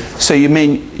uses. So you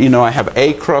mean, you know, I have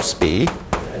A cross B,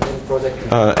 And then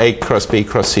project. A cross B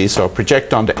cross C, so I'll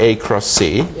project onto A cross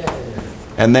C. Yeah.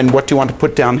 And then what do you want to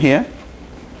put down here?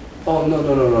 Oh,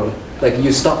 no. Like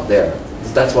you stop there.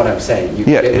 That's what I'm saying. You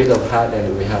Yeah. get rid of hat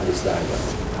and we have this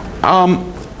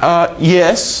diagram.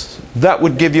 Yes, that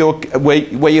would give you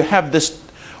where you have this.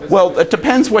 Well, it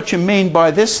depends what you mean by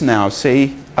this now.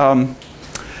 See,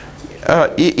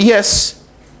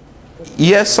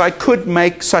 yes, I could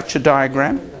make such a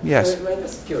diagram. Yes, I'm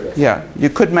just curious. yeah, you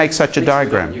could make such a Which we don't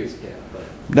diagram. use, yeah,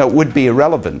 but- No, it would be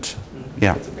irrelevant.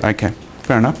 Yeah. Okay.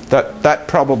 Fair enough. That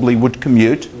probably would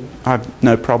commute. I have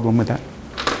no problem with that.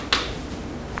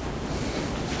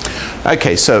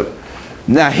 Okay. So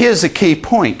now here's a key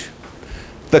point.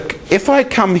 If I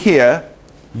come here,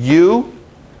 U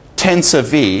tensor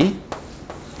V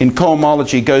in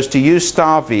cohomology goes to U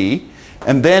star V,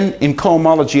 and then in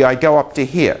cohomology I go up to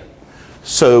here.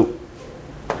 So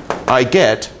I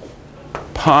get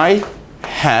pi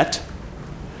hat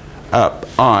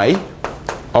I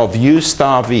of U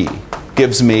star V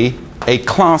gives me a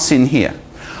class in here.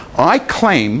 I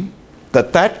claim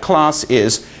that that class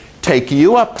is take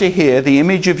U up to here, the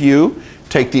image of U,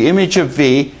 take the image of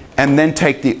V, and then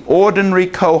take the ordinary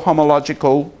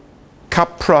cohomological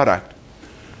cup product.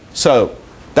 So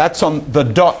that's on the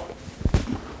dot.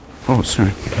 Oh,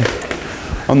 sorry.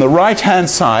 On the right-hand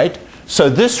side, so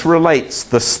this relates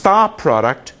the star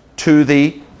product to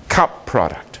the cup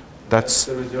product. That's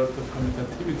the result of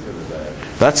commutativity of the diagram.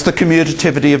 That's the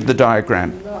commutativity of the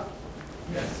diagram.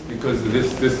 Yes, because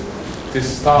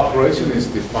this star operation is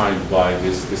defined by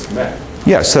this map.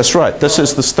 Yes, that's right. This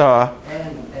is the star.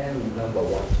 And number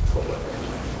one.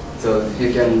 So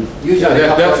you can usually.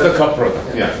 Yeah, that's the cup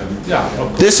product. Yeah, yeah. Of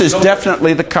course. This is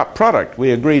definitely the cup product.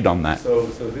 We agreed on that. So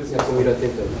this is. Yeah,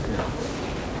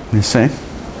 commutative. You see?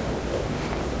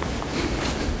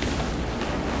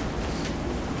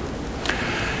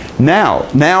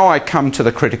 Now I come to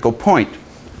the critical point.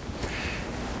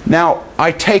 Now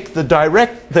I take the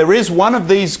direct, there is one of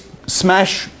these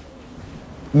smash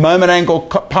moment angle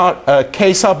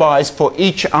K sub i's for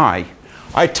each I.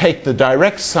 I take the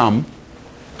direct sum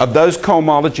of those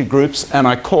cohomology groups and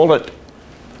I call it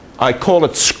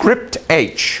script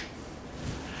H.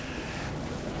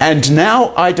 And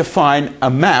now I define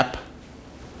a map.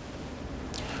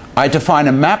 I define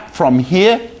a map from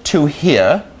here to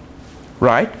here,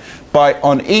 right?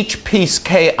 On each piece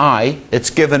Ki, it's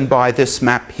given by this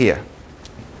map here.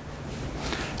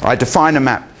 I define a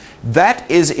map. That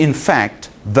is, in fact,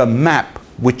 the map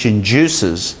which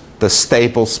induces the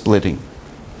stable splitting.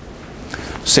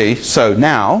 See, so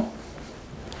now.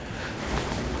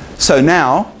 So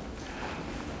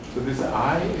this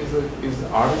I is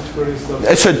arbitrary subset or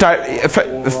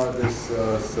this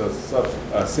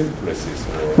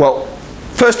symplecsis? Well,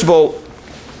 first of all,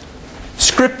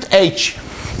 script H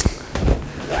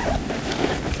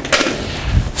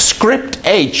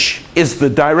is the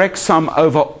direct sum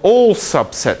over all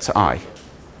subsets I.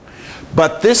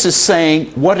 But this is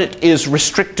saying what it is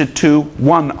restricted to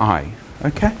one I.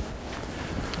 Okay?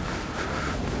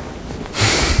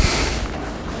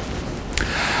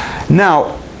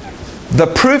 Now, the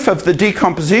proof of the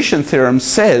decomposition theorem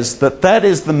says that that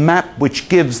is the map which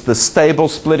gives the stable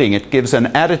splitting. It gives an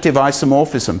additive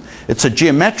isomorphism. It's a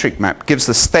geometric map. It gives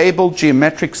the stable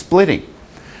geometric splitting.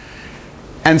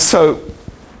 And so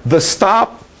the star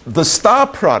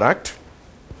product,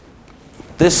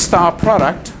 this star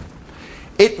product,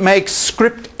 it makes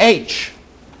script H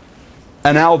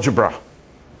an algebra.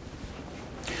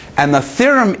 And the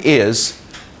theorem is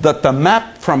that the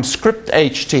map from script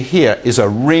H to here is a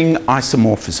ring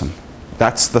isomorphism.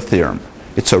 That's the theorem.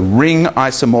 It's a ring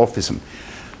isomorphism.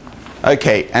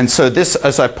 Okay, and so this,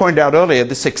 as I pointed out earlier,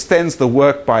 this extends the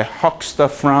work by Hochster,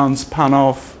 Franz,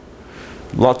 Panov,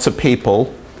 lots of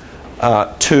people,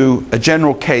 to a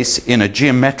general case in a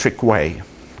geometric way.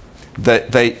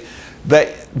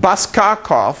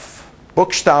 Baskarkov,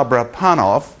 Buchstaber,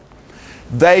 Panov,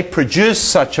 they produce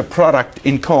such a product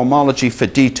in cohomology for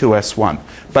D2S1.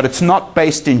 But it's not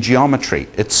based in geometry.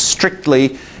 It's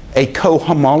strictly a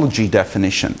cohomology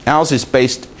definition. Ours is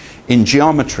based in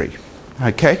geometry.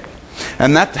 Okay?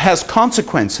 And that has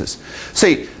consequences.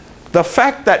 See, the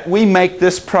fact that we make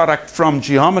this product from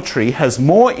geometry has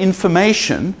more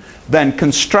information than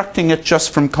constructing it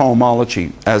just from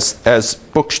cohomology, as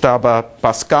Buchstaber,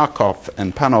 Baskarkov,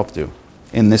 and Panov do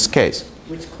in this case.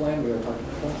 Which claim we are talking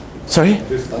about? Sorry?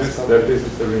 This is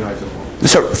the ring isomorphism.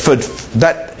 So for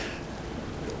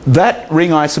that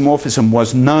ring isomorphism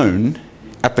was known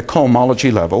at the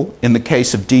cohomology level in the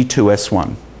case of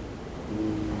D2S1.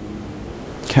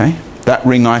 Okay? that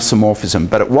ring isomorphism,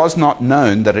 but it was not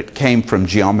known that it came from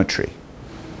geometry.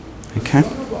 Okay?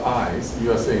 Some of eyes,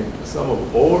 you are saying some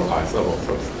of all eyes, some of,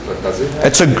 does it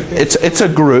have it's a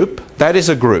group. That is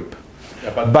a group.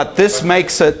 Yeah, but this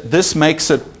makes it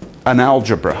an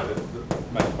algebra.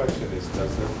 My question is,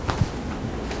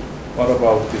 what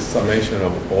about the summation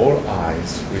of all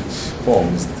eyes, which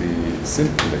forms the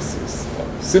simplex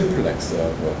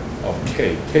of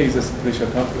K? K is a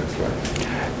special complex,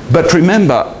 right? But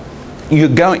remember,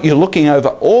 you're looking over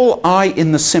all I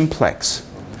in the simplex,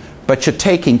 but you're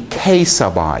taking K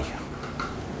sub I.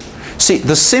 See,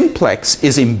 the simplex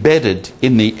is embedded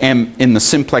in the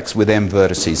simplex with M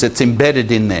vertices. It's embedded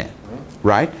in there,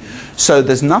 right? So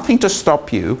there's nothing to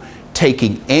stop you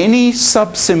taking any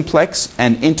sub-simplex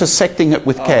and intersecting it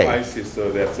with K. I see. So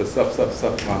that's a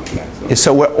sub complex. Okay.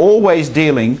 So we're always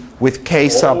dealing with K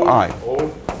sub I.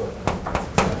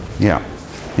 Yeah,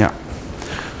 yeah.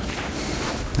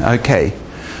 Okay,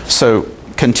 so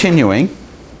continuing.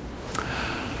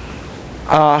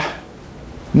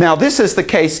 Now this is the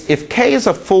case if K is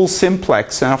a full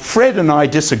simplex. Now Fred and I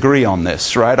disagree on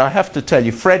this, right? I have to tell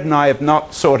you, Fred and I have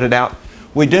not sorted out.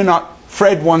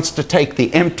 Fred wants to take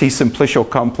the empty simplicial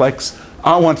complex.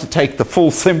 I want to take the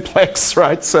full simplex,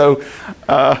 right? So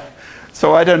I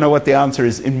don't know what the answer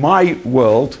is. In my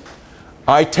world,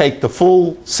 I take the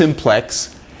full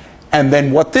simplex, and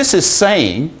then what this is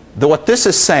saying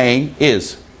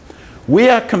is we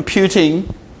are computing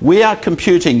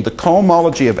the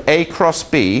cohomology of A cross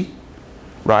B,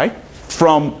 right,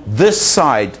 from this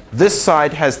side. This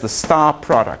side has the star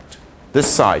product,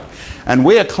 this side. And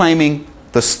we are claiming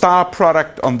the star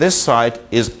product on this side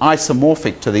is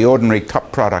isomorphic to the ordinary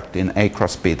cup product in A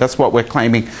cross B. That's what we're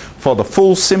claiming for the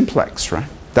full simplex, right?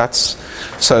 That's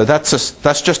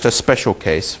just a special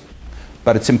case,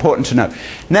 but it's important to know.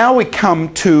 Now we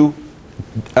come to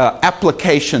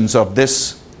applications of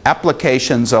this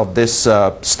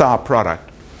star product.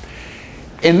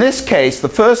 In this case, the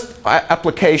first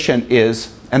application is,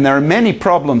 and there are many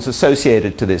problems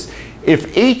associated to this,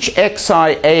 if each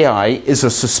xi ai is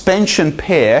a suspension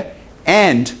pair,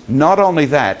 and not only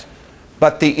that,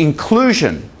 but the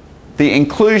inclusion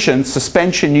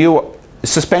suspension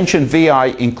vi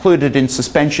included in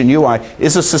suspension ui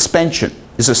is a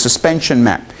suspension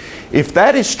map. If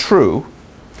that is true,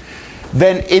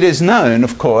 then it is known,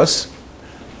 of course,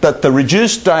 that the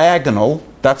reduced diagonal,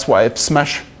 that's why it's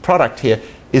smash product here,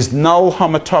 is null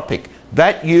homotopic.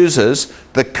 That uses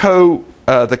the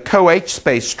co-H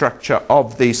space structure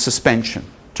of the suspension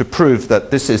to prove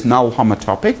that this is null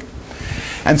homotopic.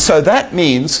 And so that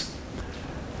means,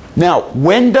 now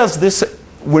when does this,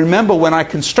 remember when I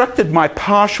constructed my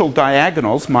partial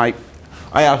diagonals,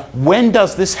 when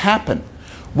does this happen?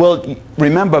 Well,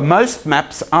 remember most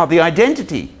maps are the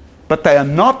identity, but they are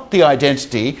not the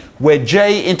identity where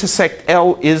J intersect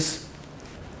L is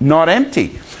not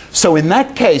empty. So in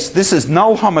that case, this is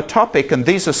null homotopic and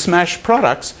these are smash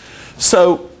products.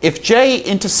 So if J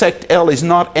intersect L is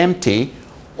not empty,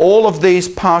 all of these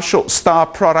partial star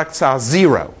products are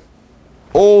zero.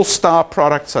 All star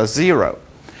products are zero.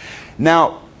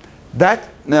 Now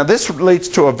this leads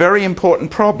to a very important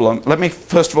problem. Let me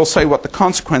first of all say what the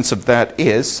consequence of that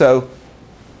is. So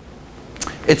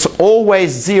it's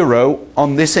always zero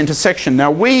on this intersection. Now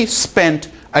we spent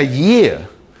a year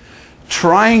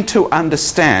trying to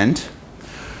understand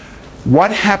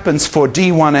what happens for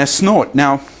D1S naught.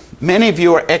 Now many of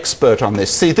you are expert on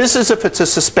this. See, this is if it's a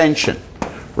suspension,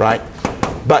 right?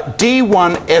 But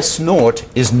D1S naught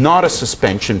is not a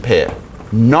suspension pair.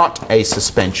 Not a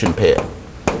suspension pair.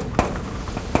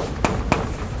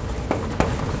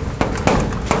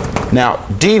 Now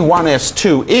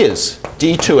D1S2 is,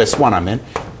 D2S1 I meant,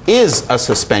 is a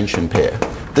suspension pair.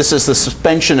 This is the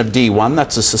suspension of D1,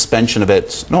 that's a suspension of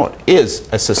S naught, is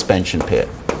a suspension pair.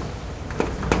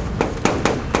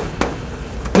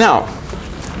 Now,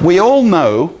 we all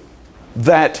know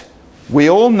that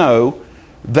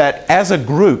as a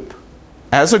group,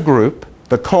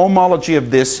 the cohomology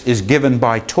of this is given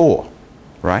by Tor,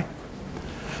 right?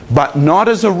 But not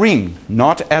as a ring,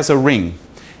 not as a ring.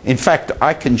 In fact,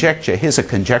 I conjecture, here's a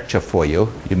conjecture for you.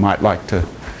 You might like to,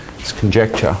 it's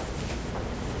conjecture.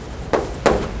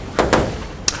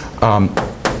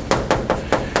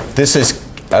 This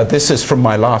is from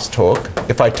my last talk.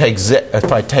 If I take Z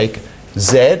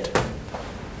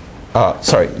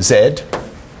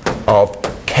of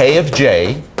K of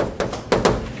J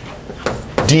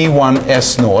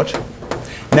D1S naught.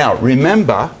 Now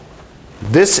remember,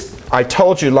 this I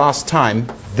told you last time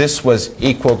this was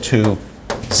equal to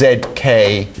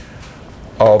ZK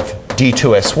of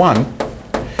D2S1.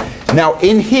 Now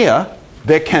in here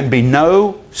there can be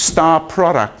no star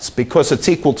products because it's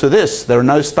equal to this. There are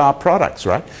no star products,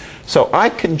 right? So I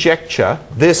conjecture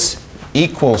this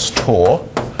equals Tor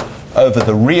over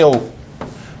the real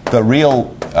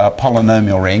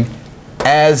polynomial ring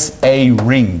as a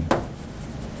ring.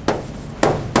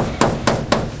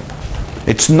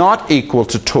 It's not equal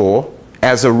to Tor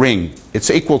as a ring. It's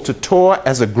equal to Tor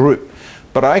as a group.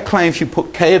 But I claim if you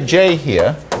put K of J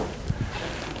here,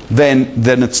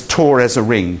 then it's Tor as a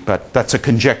ring. But that's a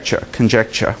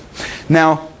conjecture.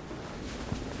 Now,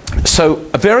 so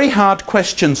very hard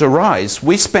questions arise.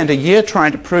 We spent a year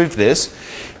trying to prove this.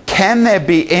 Can there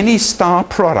be any star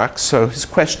products? So his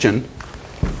question,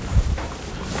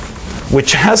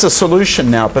 which has a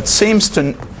solution now, but seems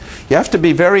to... You have to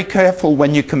be very careful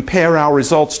when you compare our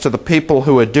results to the people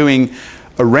who are doing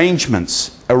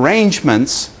arrangements.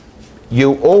 Arrangements,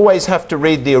 you always have to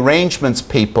read the arrangements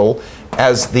people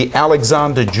as the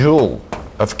Alexander Joule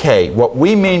of K. What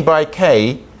we mean by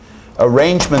K,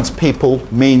 arrangements people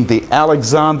mean the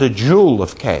Alexander Joule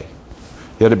of K.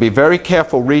 You have to be very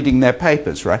careful reading their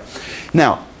papers, right?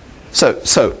 Now, so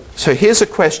here's a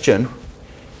question.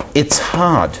 It's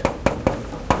hard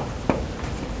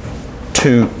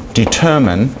to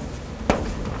determine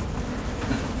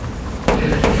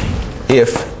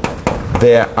if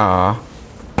there are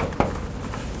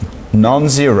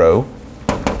non-zero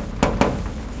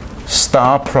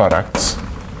star products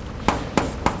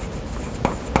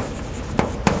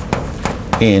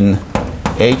in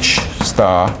H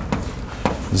star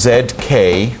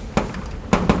ZK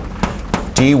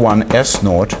D1 S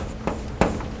naught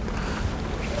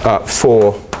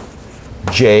for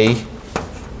J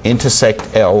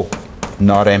intersect L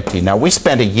not empty. Now we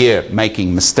spent a year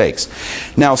making mistakes.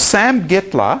 Now Sam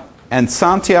Gittler and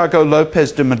Santiago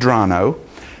Lopez de Medrano,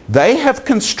 they have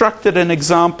constructed an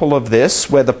example of this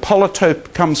where the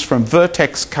polytope comes from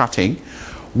vertex cutting,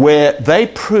 where they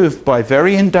prove by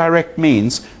very indirect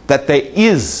means that there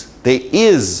is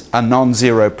a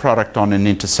non-zero product on an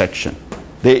intersection.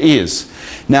 There is.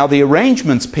 Now the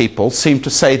arrangements people seem to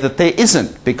say that there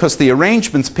isn't, because the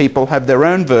arrangements people have their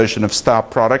own version of star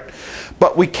product,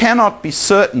 but we cannot be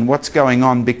certain what's going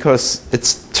on because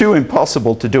it's too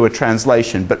impossible to do a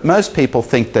translation. But most people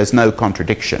think there's no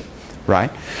contradiction,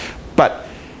 right? But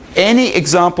any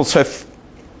example, so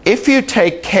if you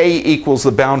take K equals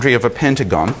the boundary of a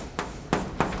pentagon,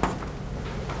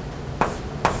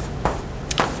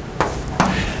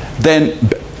 then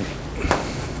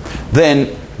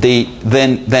the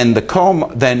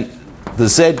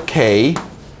ZK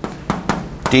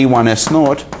D1 S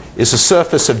naught is a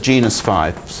surface of genus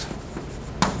 5s.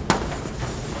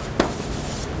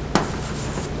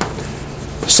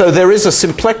 So there is a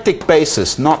symplectic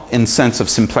basis, not in sense of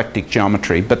symplectic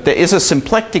geometry, but there is a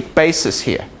symplectic basis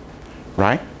here,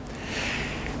 right?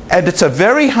 And it's a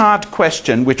very hard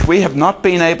question which we have not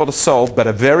been able to solve, but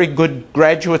a very good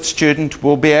graduate student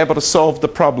will be able to solve the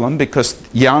problem because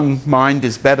young mind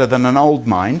is better than an old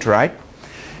mind, right?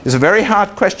 It's a very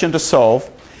hard question to solve.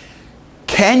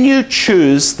 Can you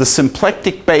choose the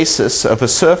symplectic basis of a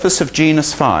surface of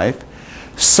genus 5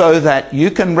 so that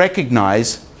you can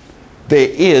recognize there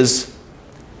is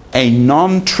a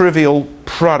non-trivial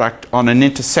product on an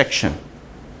intersection?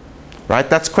 Right?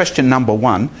 That's question number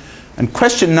one. And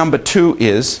question number two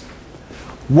is,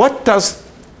 what does,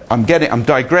 I'm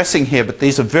digressing here, but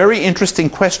these are very interesting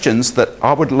questions that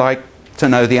I would like to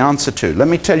know the answer to. Let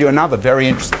me tell you another very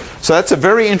interesting, so that's a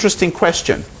very interesting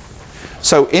question.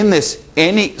 So in this,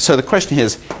 so the question here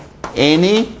is,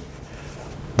 any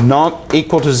not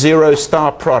equal to 0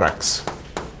 star products.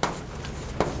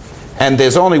 And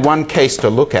there's only one case to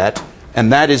look at,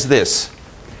 and that is this.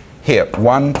 Here,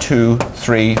 1, 2,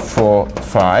 3, 4,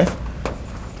 5.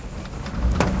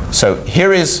 So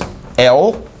here is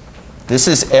L. This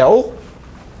is L.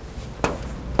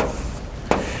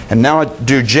 And now I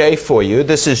do J for you.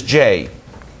 This is J.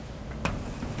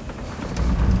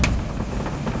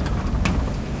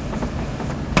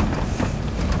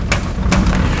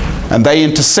 And they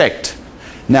intersect.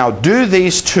 Now, do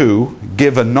these two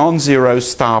give a non-zero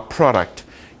star product?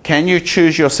 Can you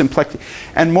choose your symplectic?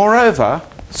 And moreover,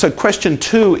 so question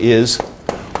 2 is,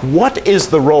 what is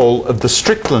the role of the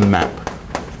Strickland map?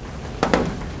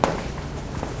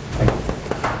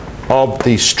 Of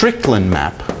the Strickland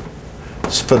map.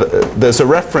 There's a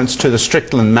reference to the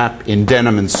Strickland map in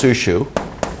Denham and Sushu,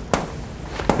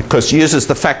 because it uses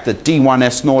the fact that D1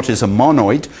 S naught is a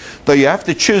monoid, though you have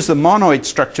to choose the monoid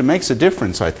structure makes a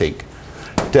difference, I think.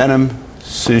 Denham,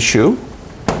 Sushu,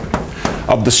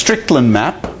 of the Strickland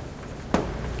map.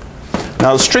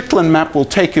 Now the Strickland map will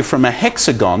take you from a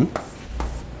hexagon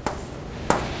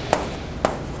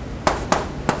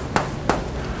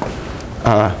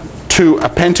to a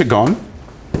pentagon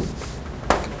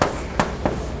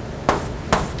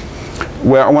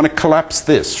where I want to collapse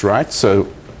this, right? So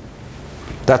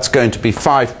that's going to be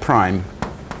 5 prime,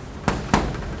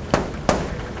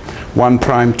 1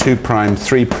 prime, 2 prime,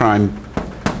 3 prime,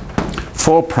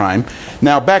 4 prime.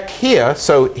 Now back here,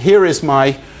 so here is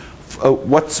my,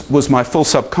 what was my full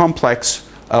subcomplex,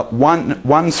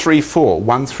 1, 3, 4,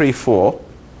 1, 3, 4,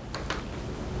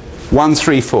 1,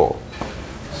 3, 4.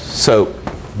 So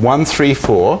 1, 3,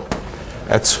 4,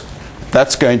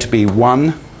 that's going to be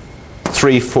 1,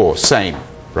 3, 4, same,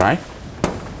 right?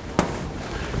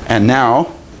 And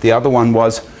now the other one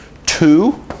was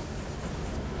 2,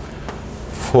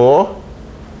 4,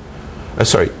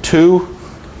 2,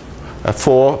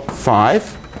 4,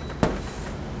 5.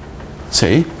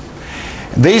 See?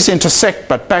 These intersect,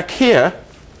 but back here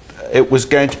it was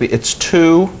going to be, it's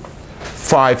 2,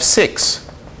 5, 6.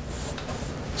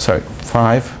 So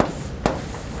 5.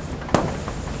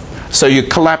 So you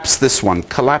collapse this one,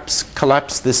 collapse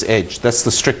this edge. That's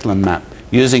the Strickland map,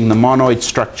 using the monoid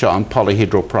structure on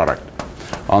polyhedral product,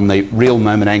 on the real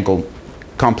moment angle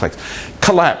complex.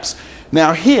 Collapse.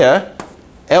 Now here,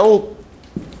 L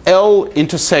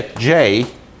intersect J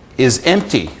is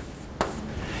empty.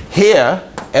 Here,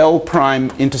 L prime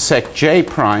intersect J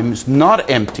prime is not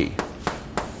empty.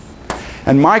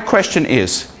 And my question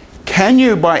is, can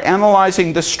you, by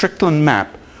analyzing the Strickland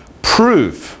map,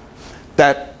 prove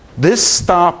that this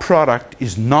star product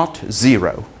is not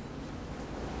 0?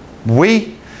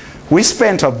 We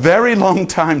spent a very long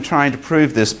time trying to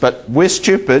prove this, but we're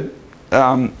stupid.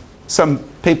 Some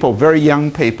people, very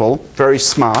young people, very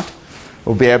smart,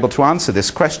 will be able to answer this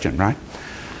question, right?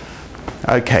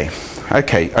 Okay.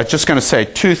 I'm just going to say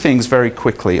 2 things very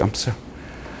quickly.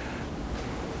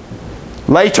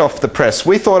 Late off the press.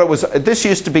 We thought it was, this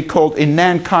used to be called, in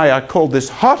Nankai I called this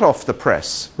hot off the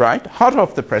press, right? Hot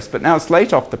off the press, but now it's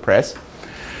late off the press.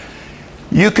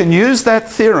 You can use that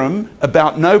theorem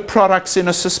about no products in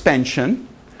a suspension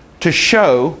to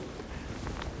show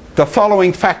the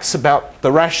following facts about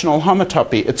the rational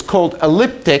homotopy. It's called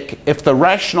elliptic if the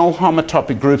rational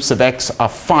homotopy groups of X are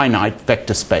finite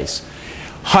vector space.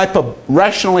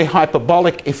 Rationally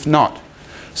hyperbolic if not.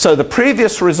 So the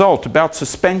previous result about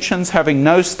suspensions having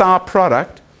no star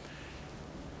product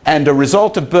and a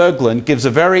result of Berglund gives a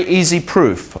very easy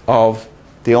proof of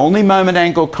the only moment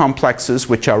angle complexes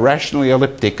which are rationally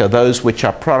elliptic are those which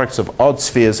are products of odd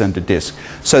spheres and a disk.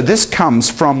 So this comes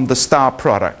from the star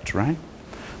product, right?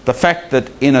 The fact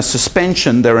that in a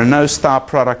suspension there are no star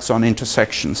products on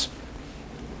intersections.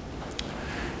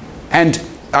 And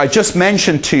I just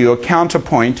mentioned to you a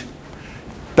counterpoint.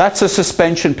 That's a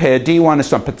suspension pair, D1 is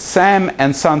not. But Sam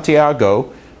and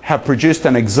Santiago have produced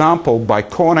an example by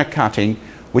corner cutting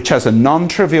which has a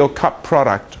non-trivial cut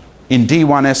product in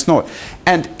D1S0.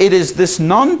 And it is this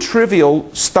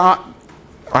non-trivial star,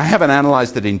 I haven't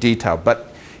analyzed it in detail,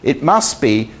 but it must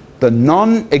be the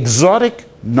non-exotic,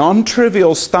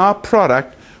 non-trivial star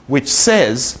product which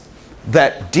says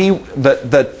that the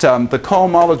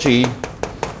cohomology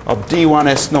of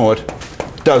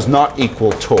D1S0 does not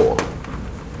equal Tor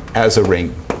as a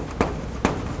ring.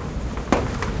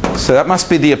 So that must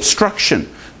be the obstruction,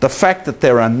 the fact that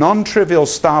there are non-trivial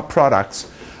star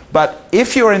products. But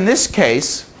if you're in this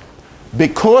case,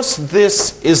 because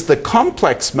this is the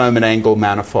complex moment angle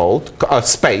manifold,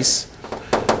 space,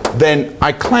 then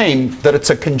I claim that it's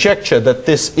a conjecture that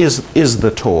this is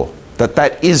the Tor,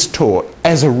 that is Tor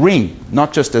as a ring,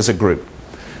 not just as a group.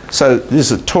 So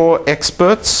these are Tor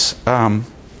experts.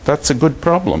 That's a good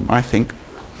problem, I think.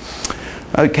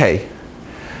 Okay.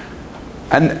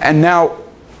 And now,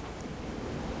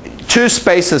 2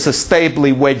 spaces are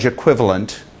stably wedge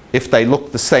equivalent if they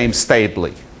look the same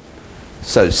stably.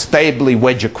 So stably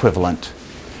wedge equivalent.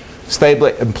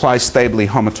 Stably implies stably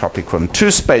homotopy equivalent.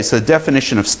 2 spaces, the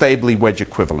definition of stably wedge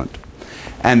equivalent.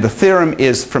 And the theorem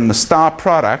is from the star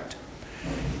product.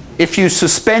 If you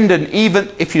suspend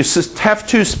if you have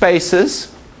 2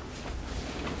 spaces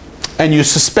and you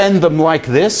suspend them like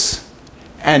this,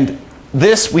 and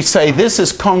this, we say this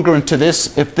is congruent to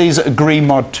this if these agree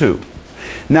mod 2.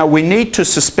 Now we need to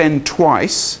suspend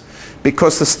twice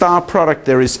because the star product,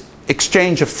 there is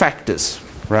exchange of factors,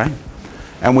 right?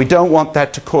 And we don't want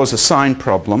that to cause a sign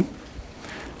problem.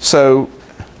 So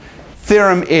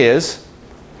theorem is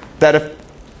that if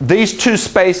these 2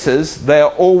 spaces, they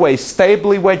are always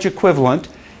stably wedge equivalent,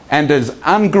 and as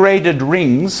ungraded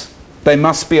rings they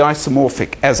must be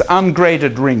isomorphic as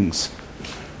ungraded rings.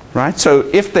 Right? So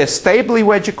if they're stably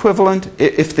wedge equivalent,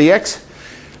 if the X,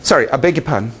 sorry, I beg your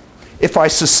pardon, if I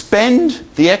suspend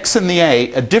the X and the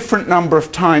A a different number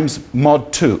of times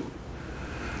mod 2,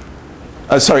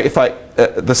 sorry, if I,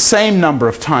 the same number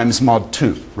of times mod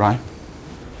 2, right?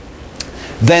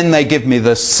 Then they give me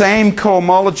the same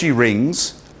cohomology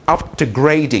rings up to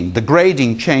grading. The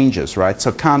grading changes, right?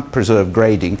 So can't preserve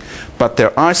grading, but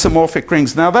they're isomorphic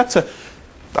rings. Now that's a,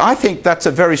 I think that's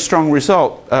a very strong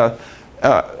result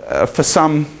for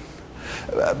some,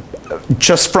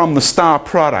 just from the star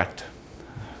product.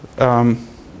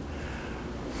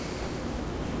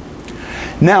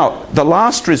 Now, the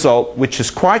last result, which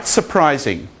is quite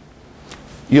surprising,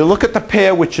 you look at the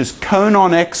pair which is cone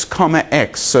on x, comma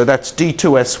x, so that's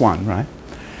D2S1, right?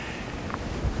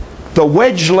 The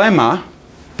wedge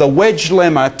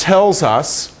lemma tells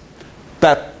us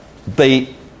that the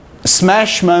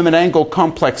smash moment angle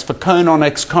complex for cone on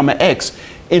x, comma x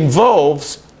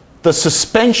involves the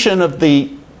suspension of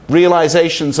the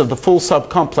realizations of the full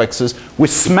subcomplexes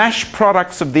with smash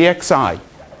products of the xi,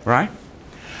 right?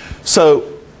 So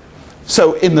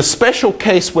in the special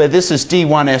case where this is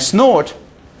D1S0,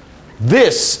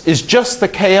 this is just the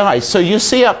Ki. So you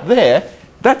see up there,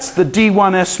 that's the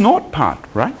D1S0 part,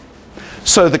 right?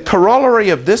 So the corollary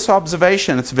of this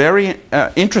observation, it's very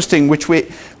interesting, which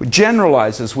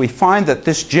generalizes. We find that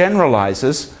this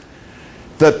generalizes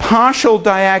the partial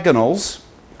diagonals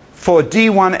for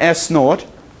D1S0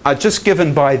 are just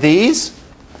given by these,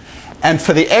 and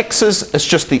for the x's, it's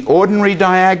just the ordinary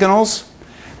diagonals.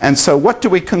 And so what do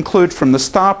we conclude from the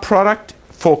star product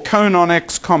for cone on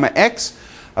x, comma x?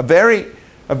 A very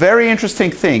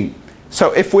interesting thing.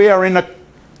 So if we are in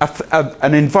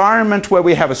an environment where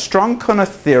we have a strong Coulomb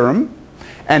theorem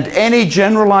and any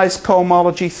generalized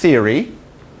cohomology theory,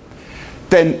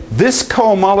 then this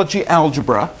cohomology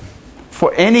algebra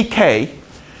for any k,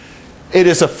 it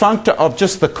is a functor of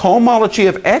just the cohomology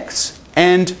of x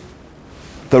and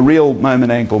the real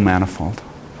moment angle manifold.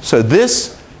 So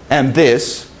this and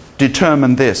this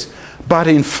determine this. But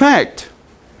in fact,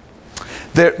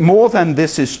 more than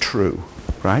this is true,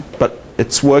 right? But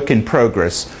it's work in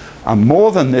progress.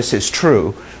 More than this is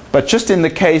true. But just in the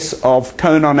case of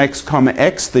cone on x, comma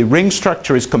x, the ring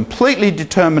structure is completely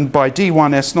determined by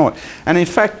D1S0. And in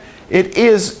fact, it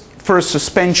is for a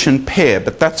suspension pair,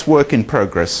 but that's work in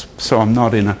progress. So I'm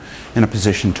not in a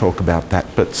position to talk about that.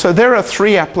 But so there are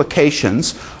 3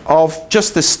 applications of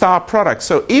just this star product.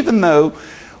 So even though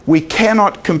we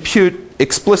cannot compute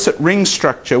explicit ring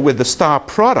structure with the star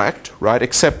product, right,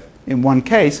 except in one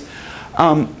case,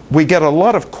 we get a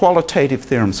lot of qualitative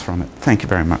theorems from it. Thank you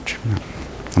very much.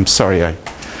 I'm sorry I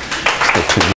spoke too